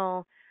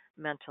emotional,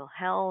 mental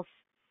health,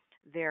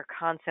 their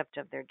concept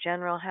of their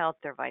general health,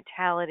 their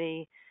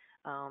vitality,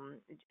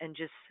 and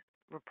just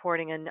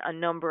reporting a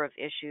number of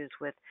issues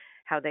with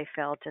how they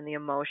felt and the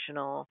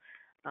emotional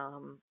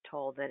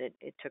toll that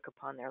it took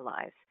upon their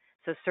lives.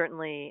 So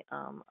certainly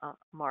a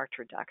marked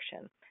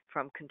reduction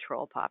from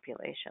control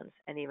populations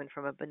and even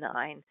from a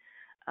benign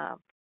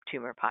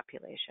tumor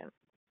population.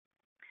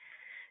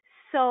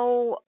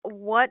 So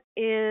what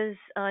is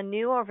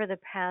new over the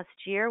past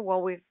year?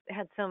 Well, we've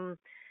had some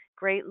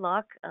great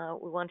luck.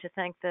 We want to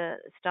thank the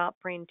Stop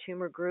Brain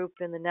Tumor Group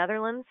in the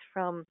Netherlands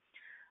from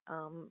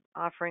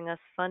offering us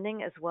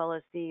funding, as well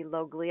as the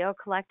Loglio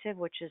Collective,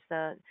 which is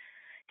the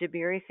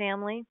DeBerry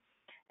family.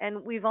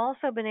 And we've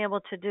also been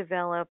able to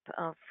develop,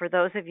 for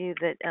those of you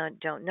that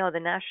don't know, the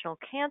National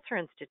Cancer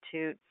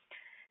Institute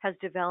has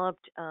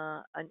developed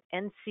an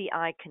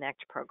NCI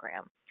Connect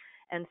program.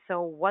 And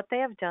so what they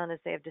have done is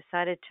they have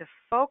decided to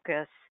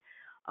focus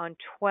on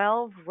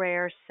 12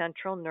 rare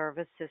central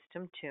nervous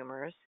system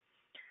tumors.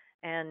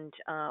 And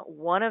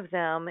one of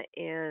them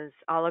is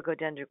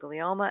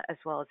oligodendroglioma, as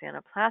well as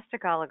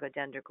anaplastic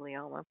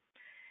oligodendroglioma.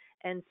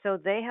 And so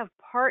they have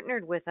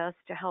partnered with us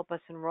to help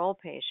us enroll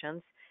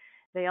patients.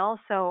 They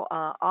also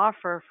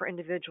offer for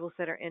individuals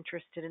that are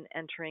interested in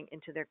entering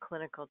into their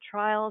clinical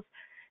trials.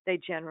 They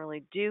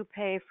generally do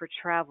pay for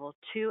travel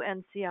to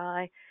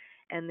NCI,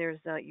 and there's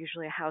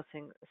usually a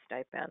housing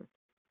stipend.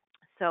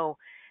 So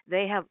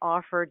they have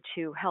offered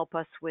to help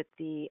us with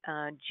the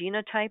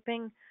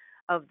genotyping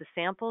of the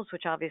samples,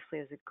 which obviously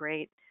is a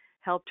great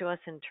help to us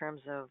in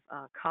terms of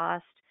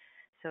cost.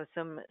 So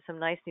some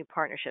nice new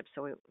partnerships.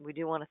 So we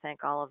do want to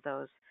thank all of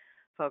those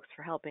folks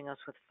for helping us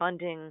with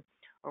funding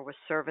or with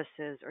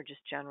services or just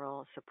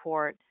general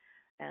support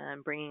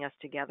and bringing us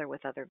together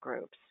with other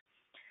groups.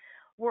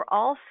 We're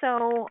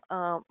also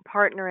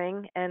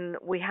partnering, and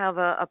we have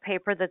a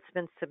paper that's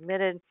been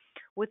submitted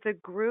with a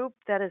group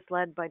that is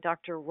led by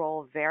Dr.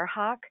 Roel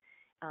Verhoek.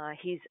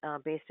 He's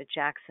based at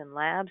Jackson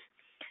Labs.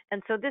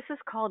 And so this is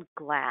called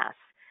GLASS,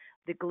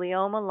 the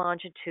Glioma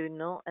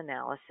Longitudinal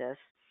Analysis.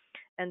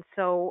 And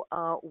so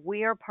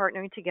we are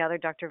partnering together.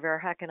 Dr.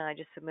 Verhoek and I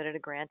just submitted a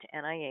grant to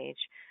NIH.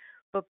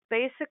 But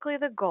basically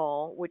the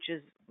goal, which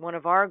is one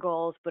of our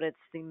goals, but it's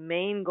the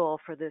main goal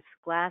for this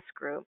GLASS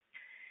group,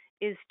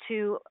 is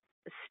to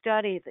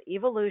study the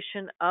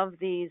evolution of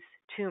these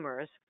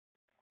tumors,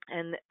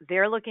 and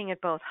they're looking at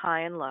both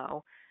high and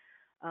low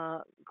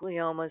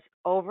gliomas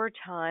over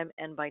time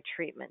and by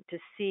treatment to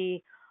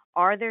see,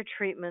 are there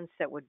treatments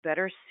that would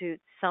better suit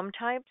some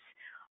types?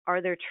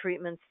 Are there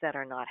treatments that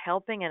are not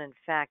helping and in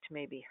fact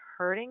may be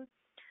hurting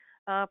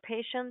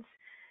patients?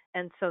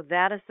 And so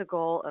that is the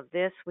goal of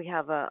this. We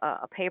have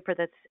a paper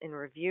that's in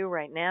review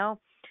right now.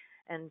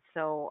 And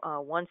so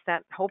once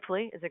that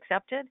hopefully is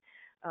accepted,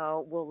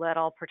 we'll let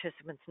all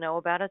participants know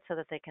about it so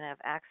that they can have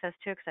access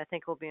to it, because I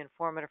think it will be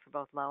informative for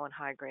both low and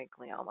high grade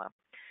glioma.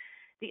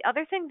 The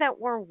other thing that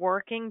we're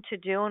working to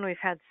do, and we've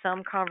had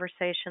some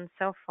conversations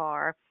so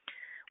far,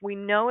 we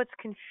know it's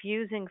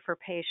confusing for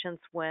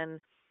patients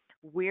when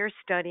we're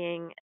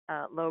studying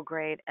low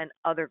grade and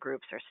other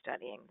groups are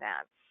studying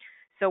that.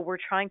 So we're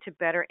trying to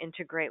better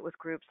integrate with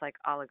groups like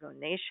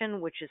OligoNation,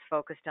 which is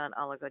focused on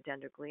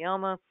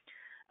oligodendroglioma,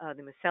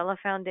 the Musella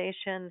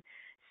Foundation,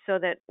 so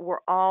that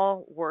we're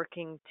all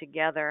working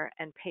together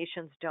and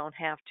patients don't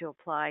have to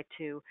apply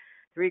to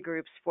 3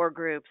 groups, 4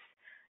 groups,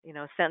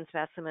 send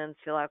specimens,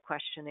 fill out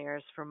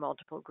questionnaires for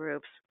multiple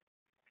groups.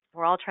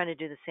 We're all trying to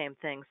do the same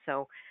thing,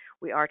 so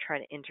we are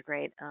trying to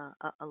integrate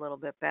a little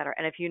bit better.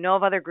 And if you know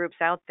of other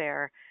groups out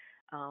there,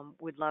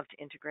 we'd love to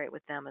integrate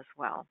with them as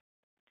well.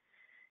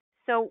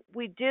 So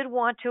we did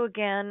want to,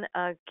 again,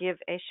 give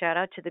a shout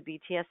out to the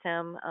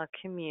BTSM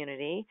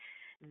community.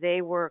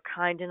 They were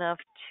kind enough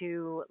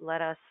to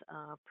let us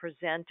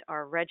present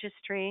our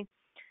registry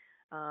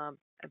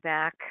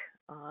back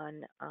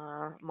on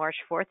March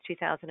 4th,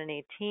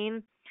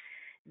 2018.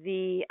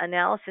 The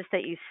analysis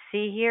that you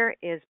see here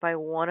is by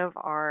one of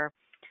our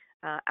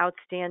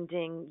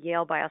outstanding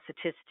Yale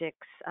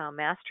biostatistics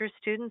master's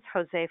students,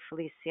 Jose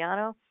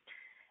Feliciano.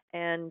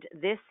 And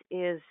this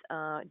is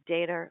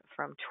data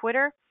from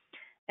Twitter.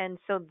 And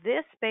so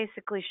this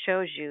basically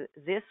shows you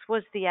this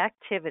was the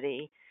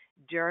activity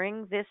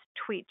during this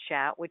tweet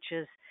chat, which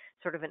is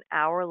sort of an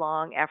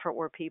hour-long effort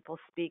where people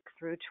speak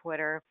through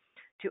Twitter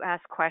to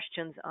ask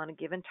questions on a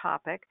given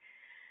topic.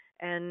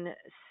 And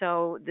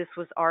so this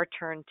was our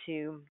turn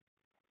to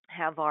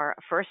have our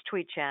first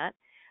tweet chat,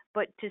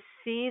 but to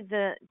see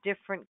the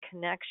different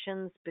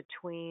connections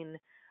between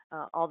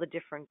all the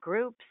different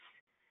groups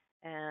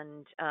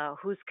and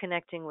who's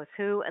connecting with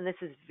who. And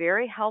this is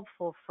very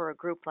helpful for a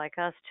group like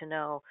us to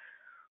know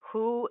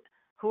who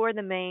are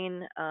the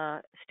main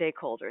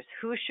stakeholders,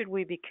 who should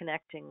we be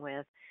connecting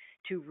with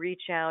to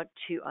reach out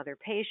to other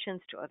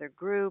patients, to other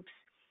groups.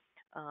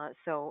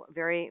 So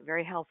very,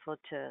 very helpful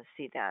to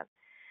see that.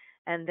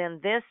 And then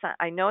this,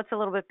 I know it's a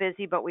little bit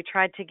busy, but we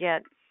tried to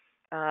get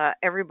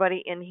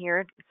everybody in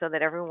here so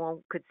that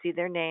everyone could see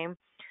their name.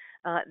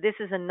 This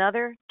is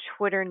another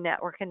Twitter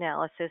network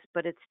analysis,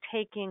 but it's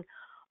taking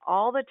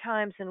all the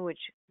times in which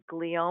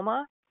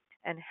glioma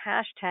and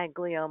hashtag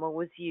glioma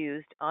was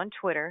used on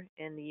Twitter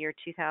in the year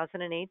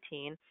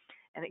 2018.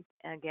 And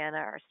again,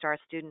 our star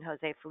student,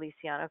 Jose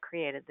Feliciano,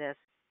 created this.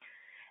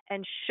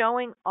 And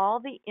showing all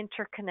the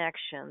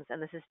interconnections,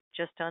 and this is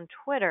just on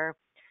Twitter,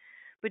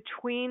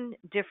 between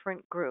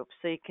different groups.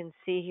 So you can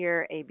see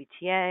here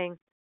ABTA,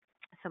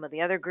 some of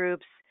the other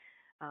groups,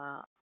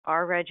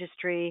 our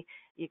registry.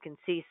 You can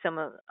see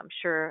I'm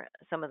sure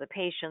some of the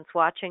patients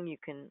watching. You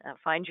can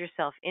find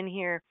yourself in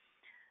here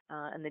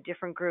and the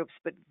different groups,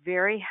 but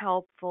very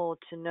helpful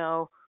to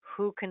know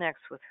who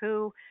connects with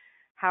who,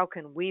 how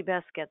can we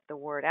best get the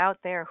word out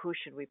there, who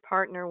should we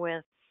partner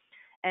with,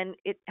 and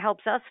it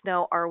helps us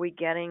know, are we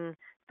getting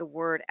the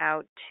word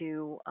out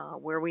to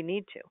where we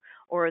need to,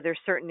 or are there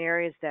certain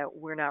areas that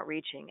we're not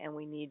reaching and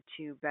we need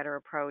to better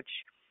approach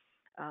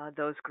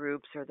those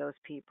groups or those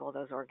people,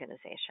 those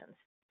organizations.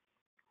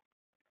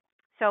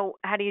 So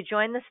how do you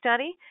join the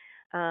study?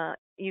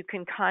 You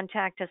can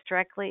contact us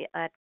directly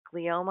at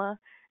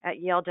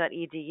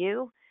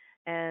glioma@yale.edu,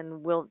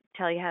 and we'll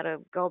tell you how to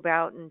go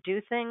about and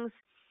do things.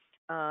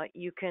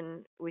 You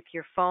can, with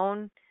your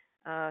phone,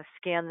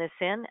 scan this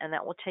in, and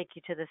that will take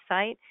you to the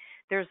site.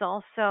 There's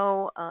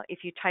also,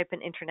 if you type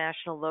in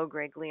International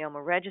Low-Grade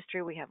Glioma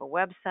Registry, we have a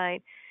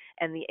website,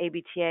 and the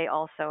ABTA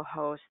also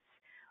hosts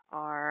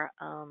our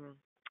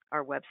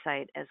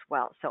website as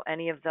well. So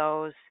any of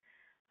those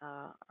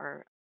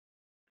are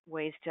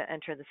ways to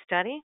enter the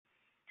study.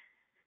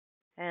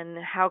 And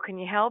how can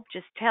you help?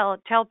 Just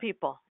tell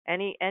people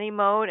any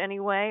mode, any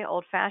way,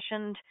 old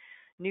fashioned,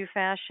 new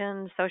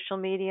fashioned, social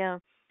media.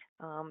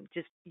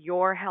 Just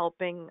you're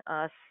helping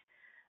us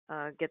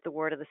get the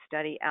word of the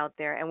study out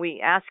there. And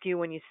we ask you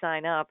when you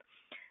sign up,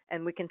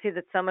 and we can see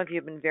that some of you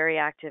have been very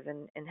active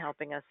in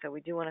helping us. So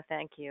we do want to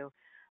thank you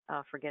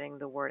for getting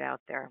the word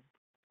out there.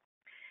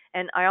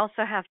 And I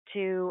also have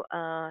to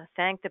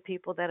thank the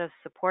people that have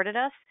supported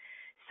us.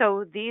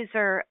 So these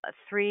are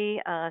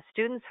three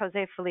students.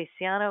 Jose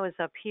Feliciano is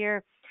up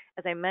here.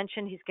 As I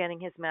mentioned, he's getting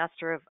his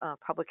Master of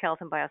Public Health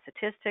and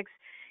Biostatistics.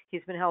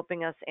 He's been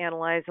helping us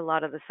analyze a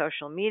lot of the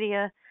social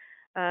media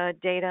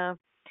data.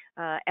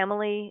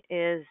 Emily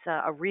is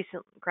a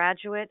recent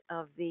graduate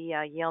of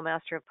the Yale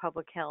Master of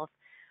Public Health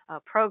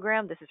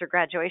program. This is her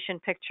graduation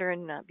picture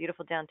in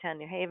beautiful downtown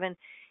New Haven.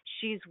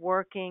 She's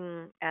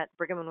working at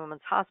Brigham and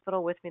Women's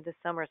Hospital with me this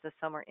summer as a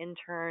summer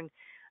intern,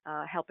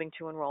 helping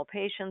to enroll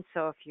patients.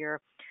 So if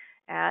you're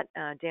at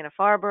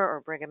Dana-Farber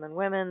or Brigham and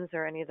Women's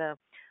or any of the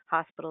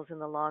hospitals in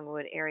the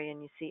Longwood area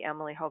and you see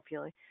Emily,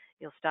 hopefully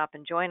you'll stop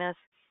and join us.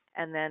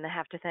 And then I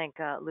have to thank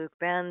Luke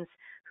Benz,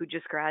 who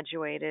just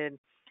graduated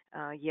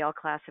Yale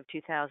class of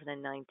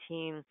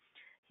 2019.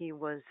 He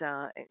was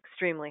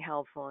extremely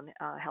helpful in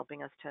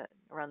helping us to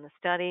run the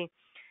study.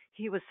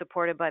 He was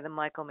supported by the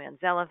Michael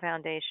Manzella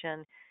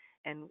Foundation,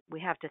 and we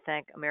have to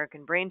thank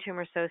American Brain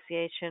Tumor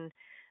Association,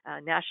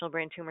 National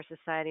Brain Tumor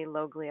Society,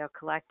 Loglio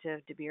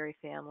Collective, DeBerry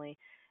Family,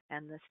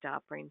 and the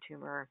Stop Brain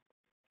Tumor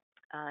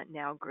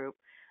Now group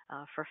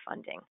for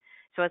funding.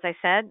 So as I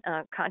said,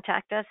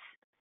 contact us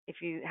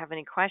if you have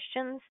any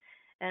questions.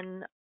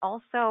 And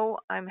also,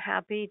 I'm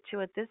happy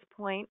to, at this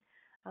point,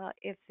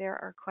 if there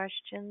are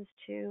questions,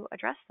 to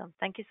address them.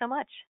 Thank you so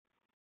much.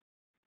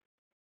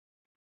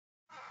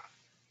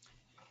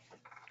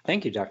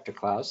 Thank you, Dr.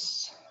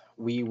 Claus.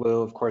 We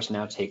will, of course,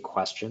 now take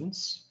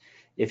questions.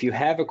 If you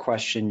have a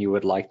question you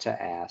would like to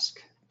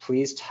ask,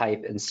 please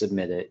type and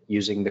submit it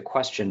using the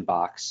question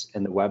box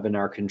in the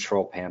webinar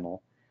control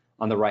panel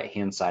on the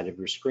right-hand side of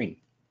your screen.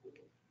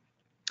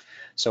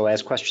 So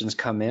as questions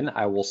come in,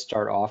 I will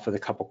start off with a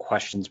couple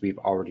questions we've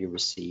already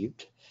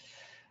received.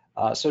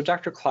 So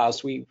Dr.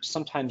 Claus, we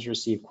sometimes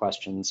receive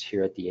questions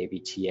here at the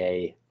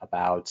ABTA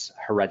about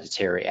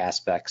hereditary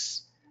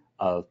aspects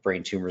of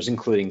brain tumors,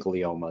 including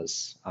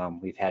gliomas.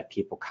 We've had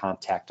people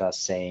contact us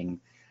saying,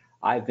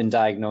 I've been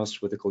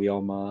diagnosed with a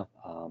glioma,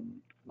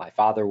 my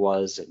father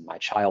was, and my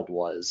child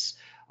was.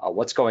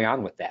 What's going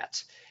on with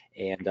that?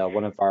 And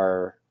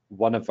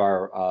one of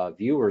our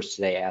viewers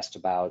today asked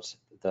about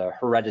the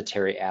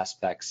hereditary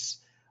aspects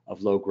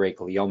of low-grade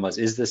gliomas.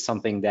 Is this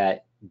something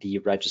that the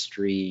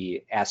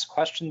registry asks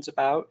questions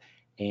about?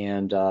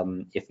 And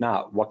if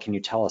not, what can you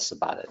tell us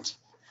about it?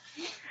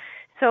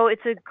 So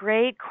it's a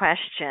great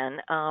question.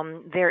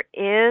 There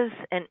is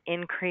an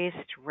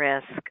increased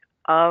risk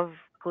of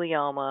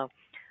glioma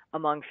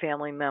among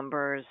family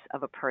members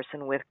of a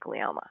person with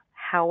glioma.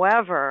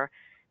 However,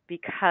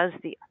 because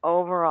the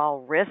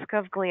overall risk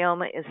of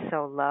glioma is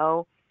so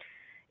low,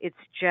 it's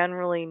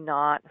generally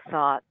not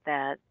thought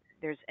that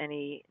there's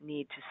any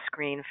need to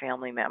screen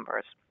family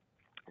members.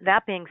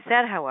 That being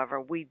said, however,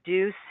 we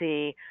do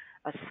see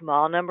a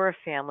small number of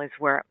families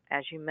where,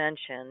 as you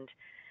mentioned,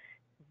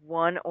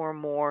 one or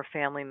more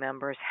family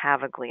members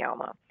have a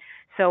glioma.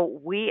 So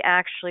we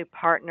actually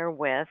partner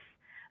with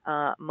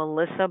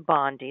Melissa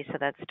Bondi, so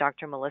that's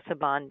Dr. Melissa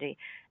Bondi,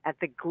 at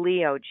the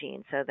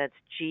GlioGene, so that's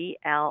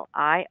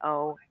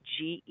GLIOGENE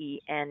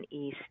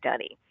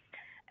study.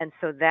 And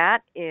so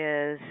that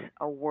is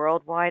a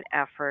worldwide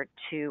effort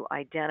to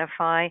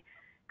identify,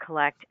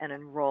 collect, and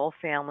enroll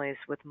families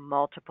with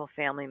multiple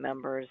family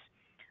members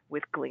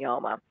with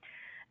glioma.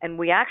 And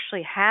we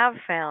actually have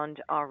found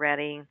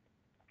already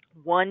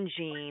one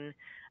gene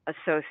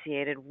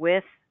associated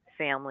with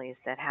families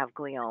that have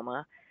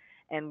glioma,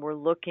 and we're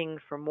looking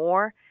for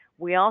more.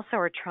 We also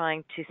are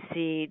trying to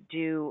see,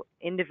 do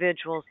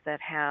individuals that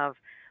have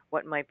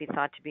what might be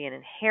thought to be an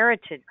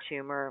inherited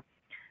tumor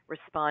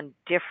respond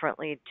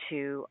differently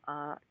to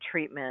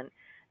treatment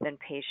than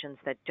patients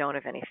that don't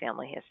have any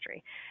family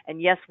history. And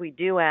yes, we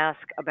do ask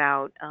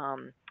about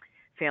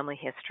family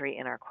history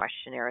in our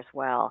questionnaire as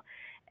well.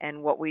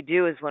 And what we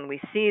do is when we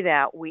see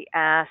that, we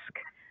ask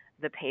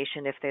the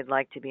patient if they'd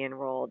like to be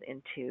enrolled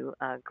into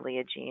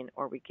GlioGene,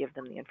 or we give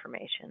them the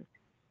information.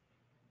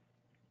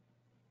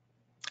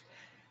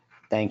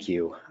 Thank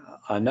you.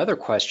 Another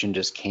question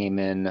just came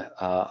in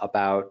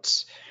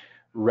about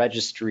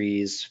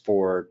registries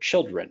for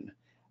children.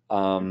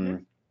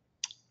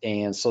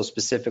 And so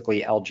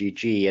specifically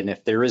LGG, and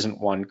if there isn't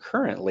one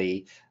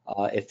currently,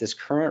 if this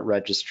current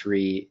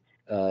registry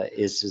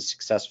is as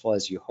successful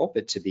as you hope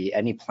it to be,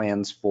 any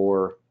plans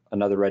for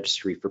another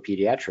registry for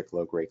pediatric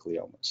low-grade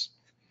gliomas?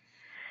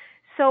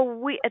 So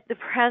we, at the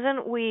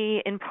present,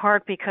 in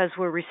part because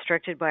we're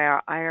restricted by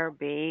our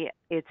IRB,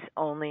 it's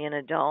only in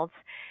adults.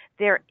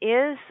 There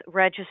is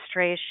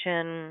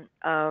registration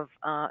of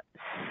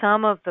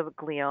some of the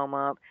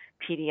glioma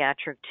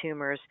pediatric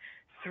tumors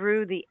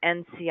through the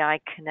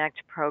NCI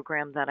Connect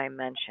program that I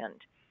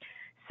mentioned.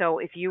 So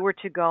if you were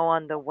to go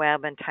on the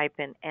web and type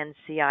in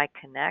NCI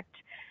Connect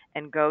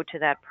and go to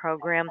that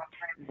program,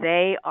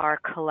 they are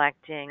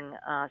collecting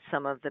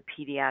some of the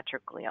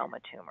pediatric glioma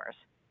tumors.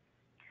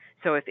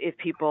 So if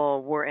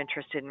people were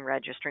interested in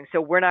registering, so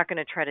we're not going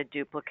to try to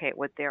duplicate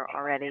what they're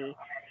already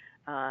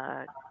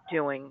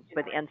doing,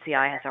 but the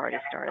NCI has already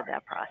started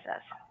that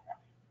process.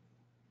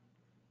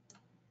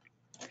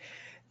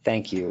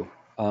 Thank you.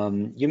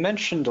 You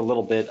mentioned a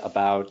little bit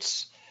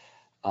about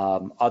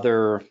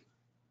other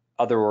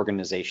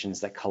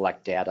organizations that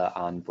collect data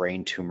on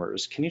brain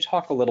tumors. Can you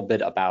talk a little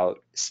bit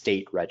about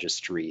state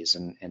registries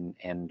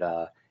and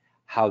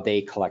how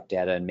they collect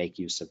data and make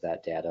use of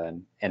that data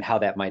and how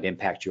that might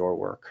impact your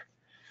work?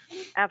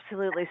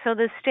 Absolutely. So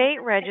the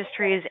state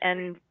registries,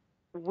 and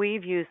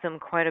we've used them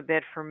quite a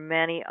bit for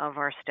many of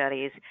our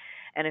studies.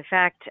 And in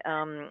fact,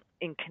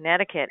 in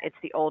Connecticut, it's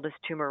the oldest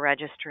tumor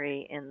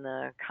registry in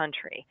the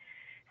country.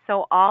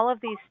 So all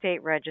of these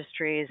state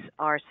registries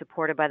are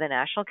supported by the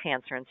National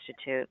Cancer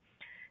Institute.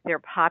 They're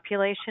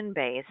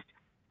population-based.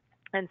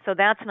 And so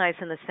that's nice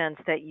in the sense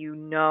that you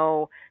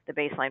know the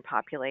baseline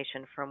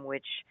population from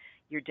which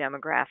your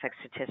demographic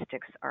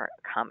statistics are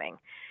coming.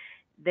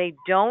 They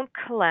don't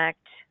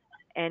collect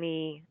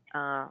any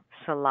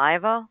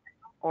saliva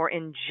or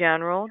in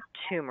general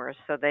tumors,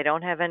 so they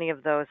don't have any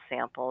of those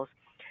samples.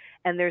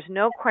 And there's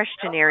no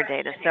questionnaire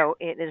data, so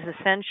it is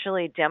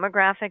essentially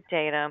demographic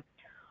data,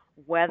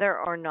 whether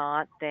or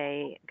not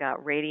they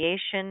got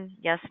radiation,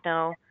 yes,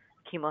 no,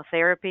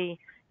 chemotherapy,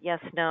 yes,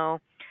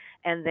 no.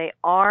 And they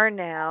are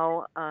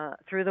now,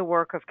 through the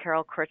work of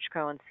Carol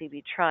Critchko and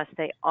CB Trust,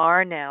 they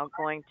are now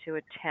going to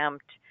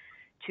attempt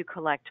to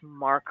collect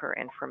marker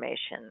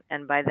information.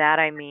 And by that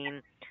I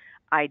mean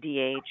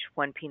IDH,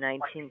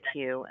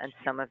 1P19Q, and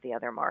some of the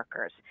other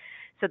markers.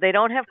 So they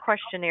don't have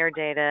questionnaire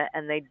data,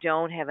 and they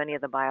don't have any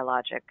of the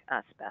biologic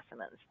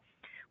specimens,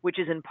 which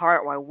is in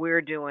part why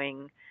we're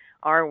doing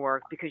our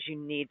work, because you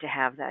need to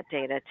have that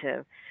data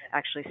to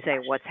actually say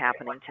what's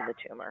happening to the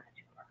tumor.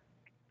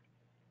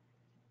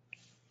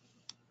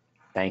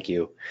 Thank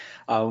you.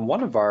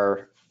 One of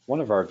our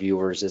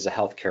viewers is a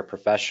healthcare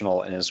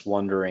professional and is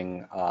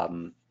wondering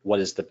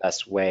what is the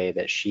best way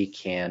that she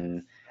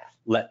can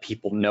let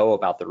people know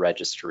about the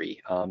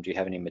registry. Do you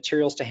have any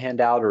materials to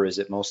hand out, or is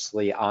it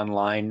mostly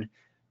online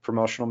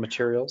promotional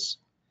materials?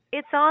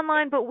 It's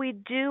online, but we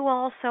do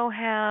also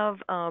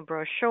have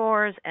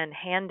brochures and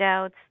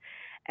handouts,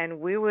 and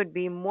we would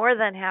be more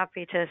than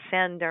happy to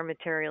send our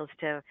materials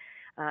to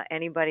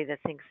anybody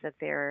that thinks that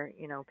their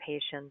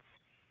patients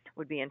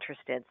would be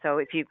interested. So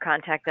if you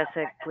contact us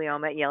at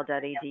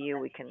glioma@yale.edu,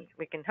 we can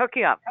hook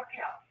you up.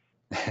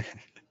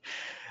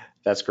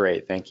 That's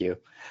great, thank you.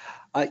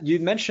 You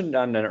mentioned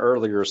on an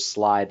earlier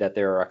slide that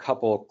there are a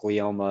couple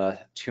glioma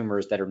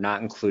tumors that are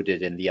not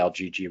included in the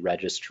LGG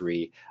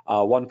registry.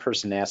 One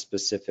person asked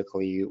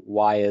specifically,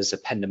 why is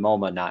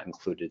ependymoma not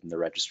included in the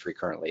registry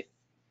currently?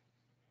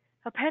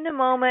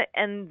 Ependymoma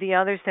and the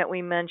others that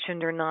we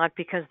mentioned are not,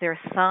 because they're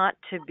thought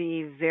to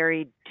be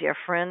very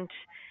different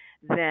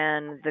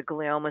than the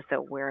gliomas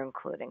that we're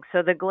including.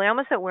 So the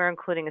gliomas that we're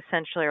including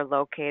essentially are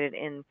located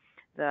in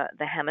the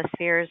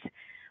hemispheres,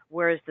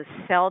 whereas the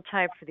cell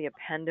type for the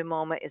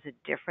ependymoma is a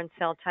different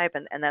cell type,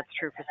 and that's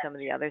true for some of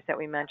the others that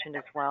we mentioned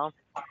as well.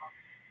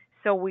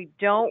 So we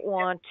don't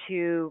want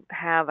to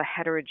have a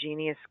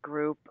heterogeneous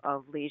group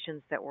of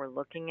lesions that we're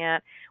looking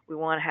at. We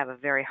want to have a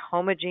very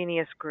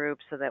homogeneous group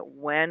so that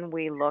when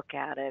we look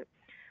at it,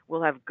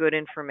 we'll have good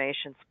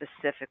information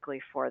specifically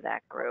for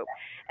that group.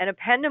 And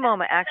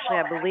ependymoma, actually,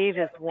 I believe,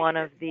 is one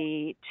of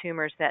the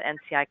tumors that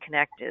NCI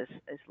Connect is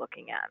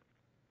looking at.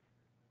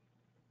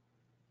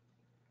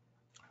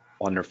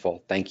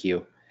 Wonderful, thank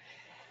you.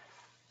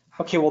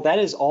 Okay, well, that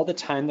is all the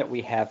time that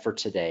we have for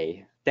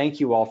today.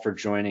 Thank you all for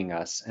joining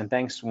us, and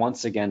thanks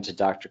once again to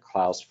Dr.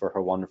 Claus for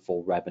her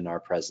wonderful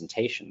webinar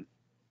presentation.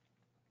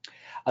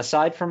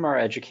 Aside from our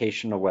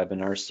educational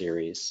webinar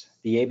series,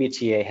 the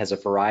ABTA has a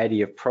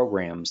variety of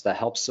programs that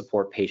help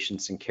support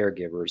patients and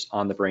caregivers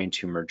on the brain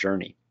tumor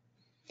journey.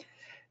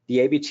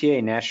 The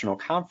ABTA National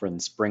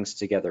Conference brings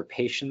together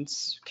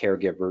patients,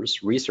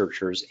 caregivers,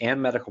 researchers,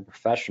 and medical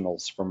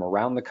professionals from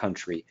around the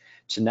country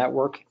to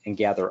network and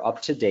gather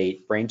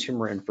up-to-date brain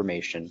tumor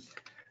information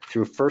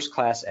through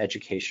first-class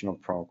educational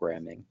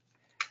programming.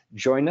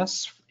 Join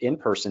us in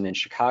person in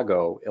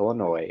Chicago,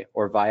 Illinois,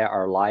 or via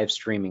our live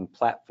streaming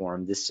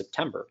platform this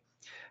September.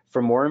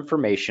 For more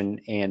information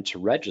and to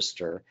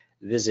register,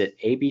 visit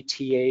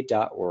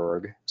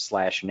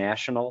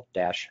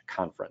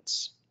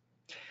abta.org/national-conference.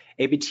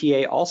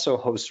 ABTA also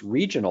hosts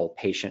regional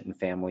patient and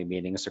family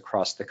meetings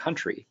across the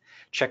country.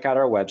 Check out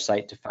our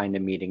website to find a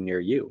meeting near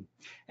you.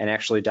 And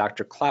actually,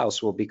 Dr.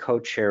 Claus will be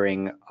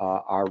co-chairing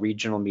our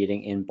regional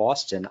meeting in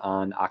Boston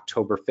on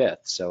October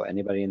 5th. So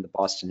anybody in the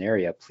Boston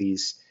area,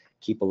 please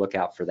keep a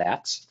lookout for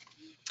that.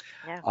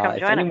 Yeah, come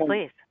join us,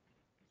 please.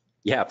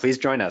 Yeah, please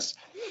join us.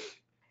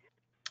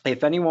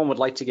 If anyone would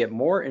like to get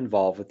more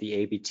involved with the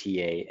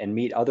ABTA and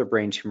meet other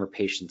brain tumor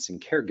patients and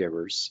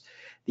caregivers,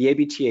 The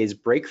ABTA's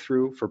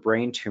Breakthrough for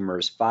Brain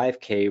Tumors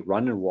 5K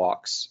run and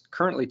walks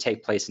currently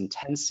take place in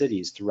 10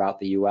 cities throughout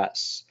the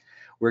US.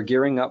 We're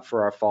gearing up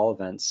for our fall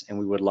events and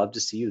we would love to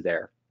see you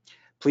there.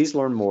 Please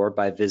learn more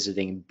by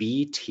visiting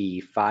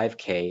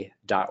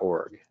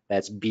bt5k.org.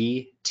 That's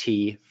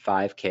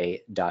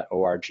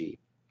bt5k.org.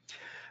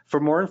 For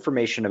more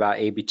information about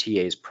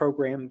ABTA's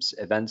programs,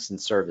 events,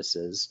 and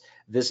services,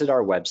 visit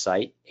our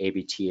website,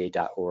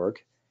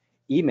 abta.org,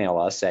 email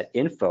us at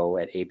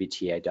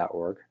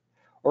info@abta.org,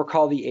 or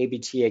call the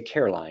ABTA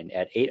Care Line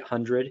at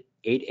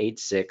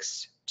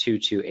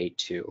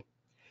 800-886-2282.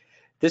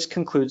 This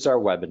concludes our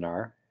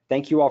webinar.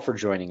 Thank you all for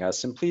joining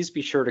us, and please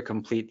be sure to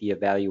complete the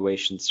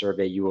evaluation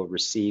survey you will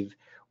receive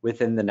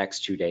within the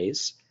next 2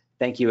 days.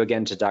 Thank you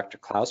again to Dr.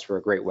 Claus for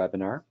a great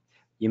webinar.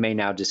 You may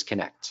now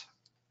disconnect.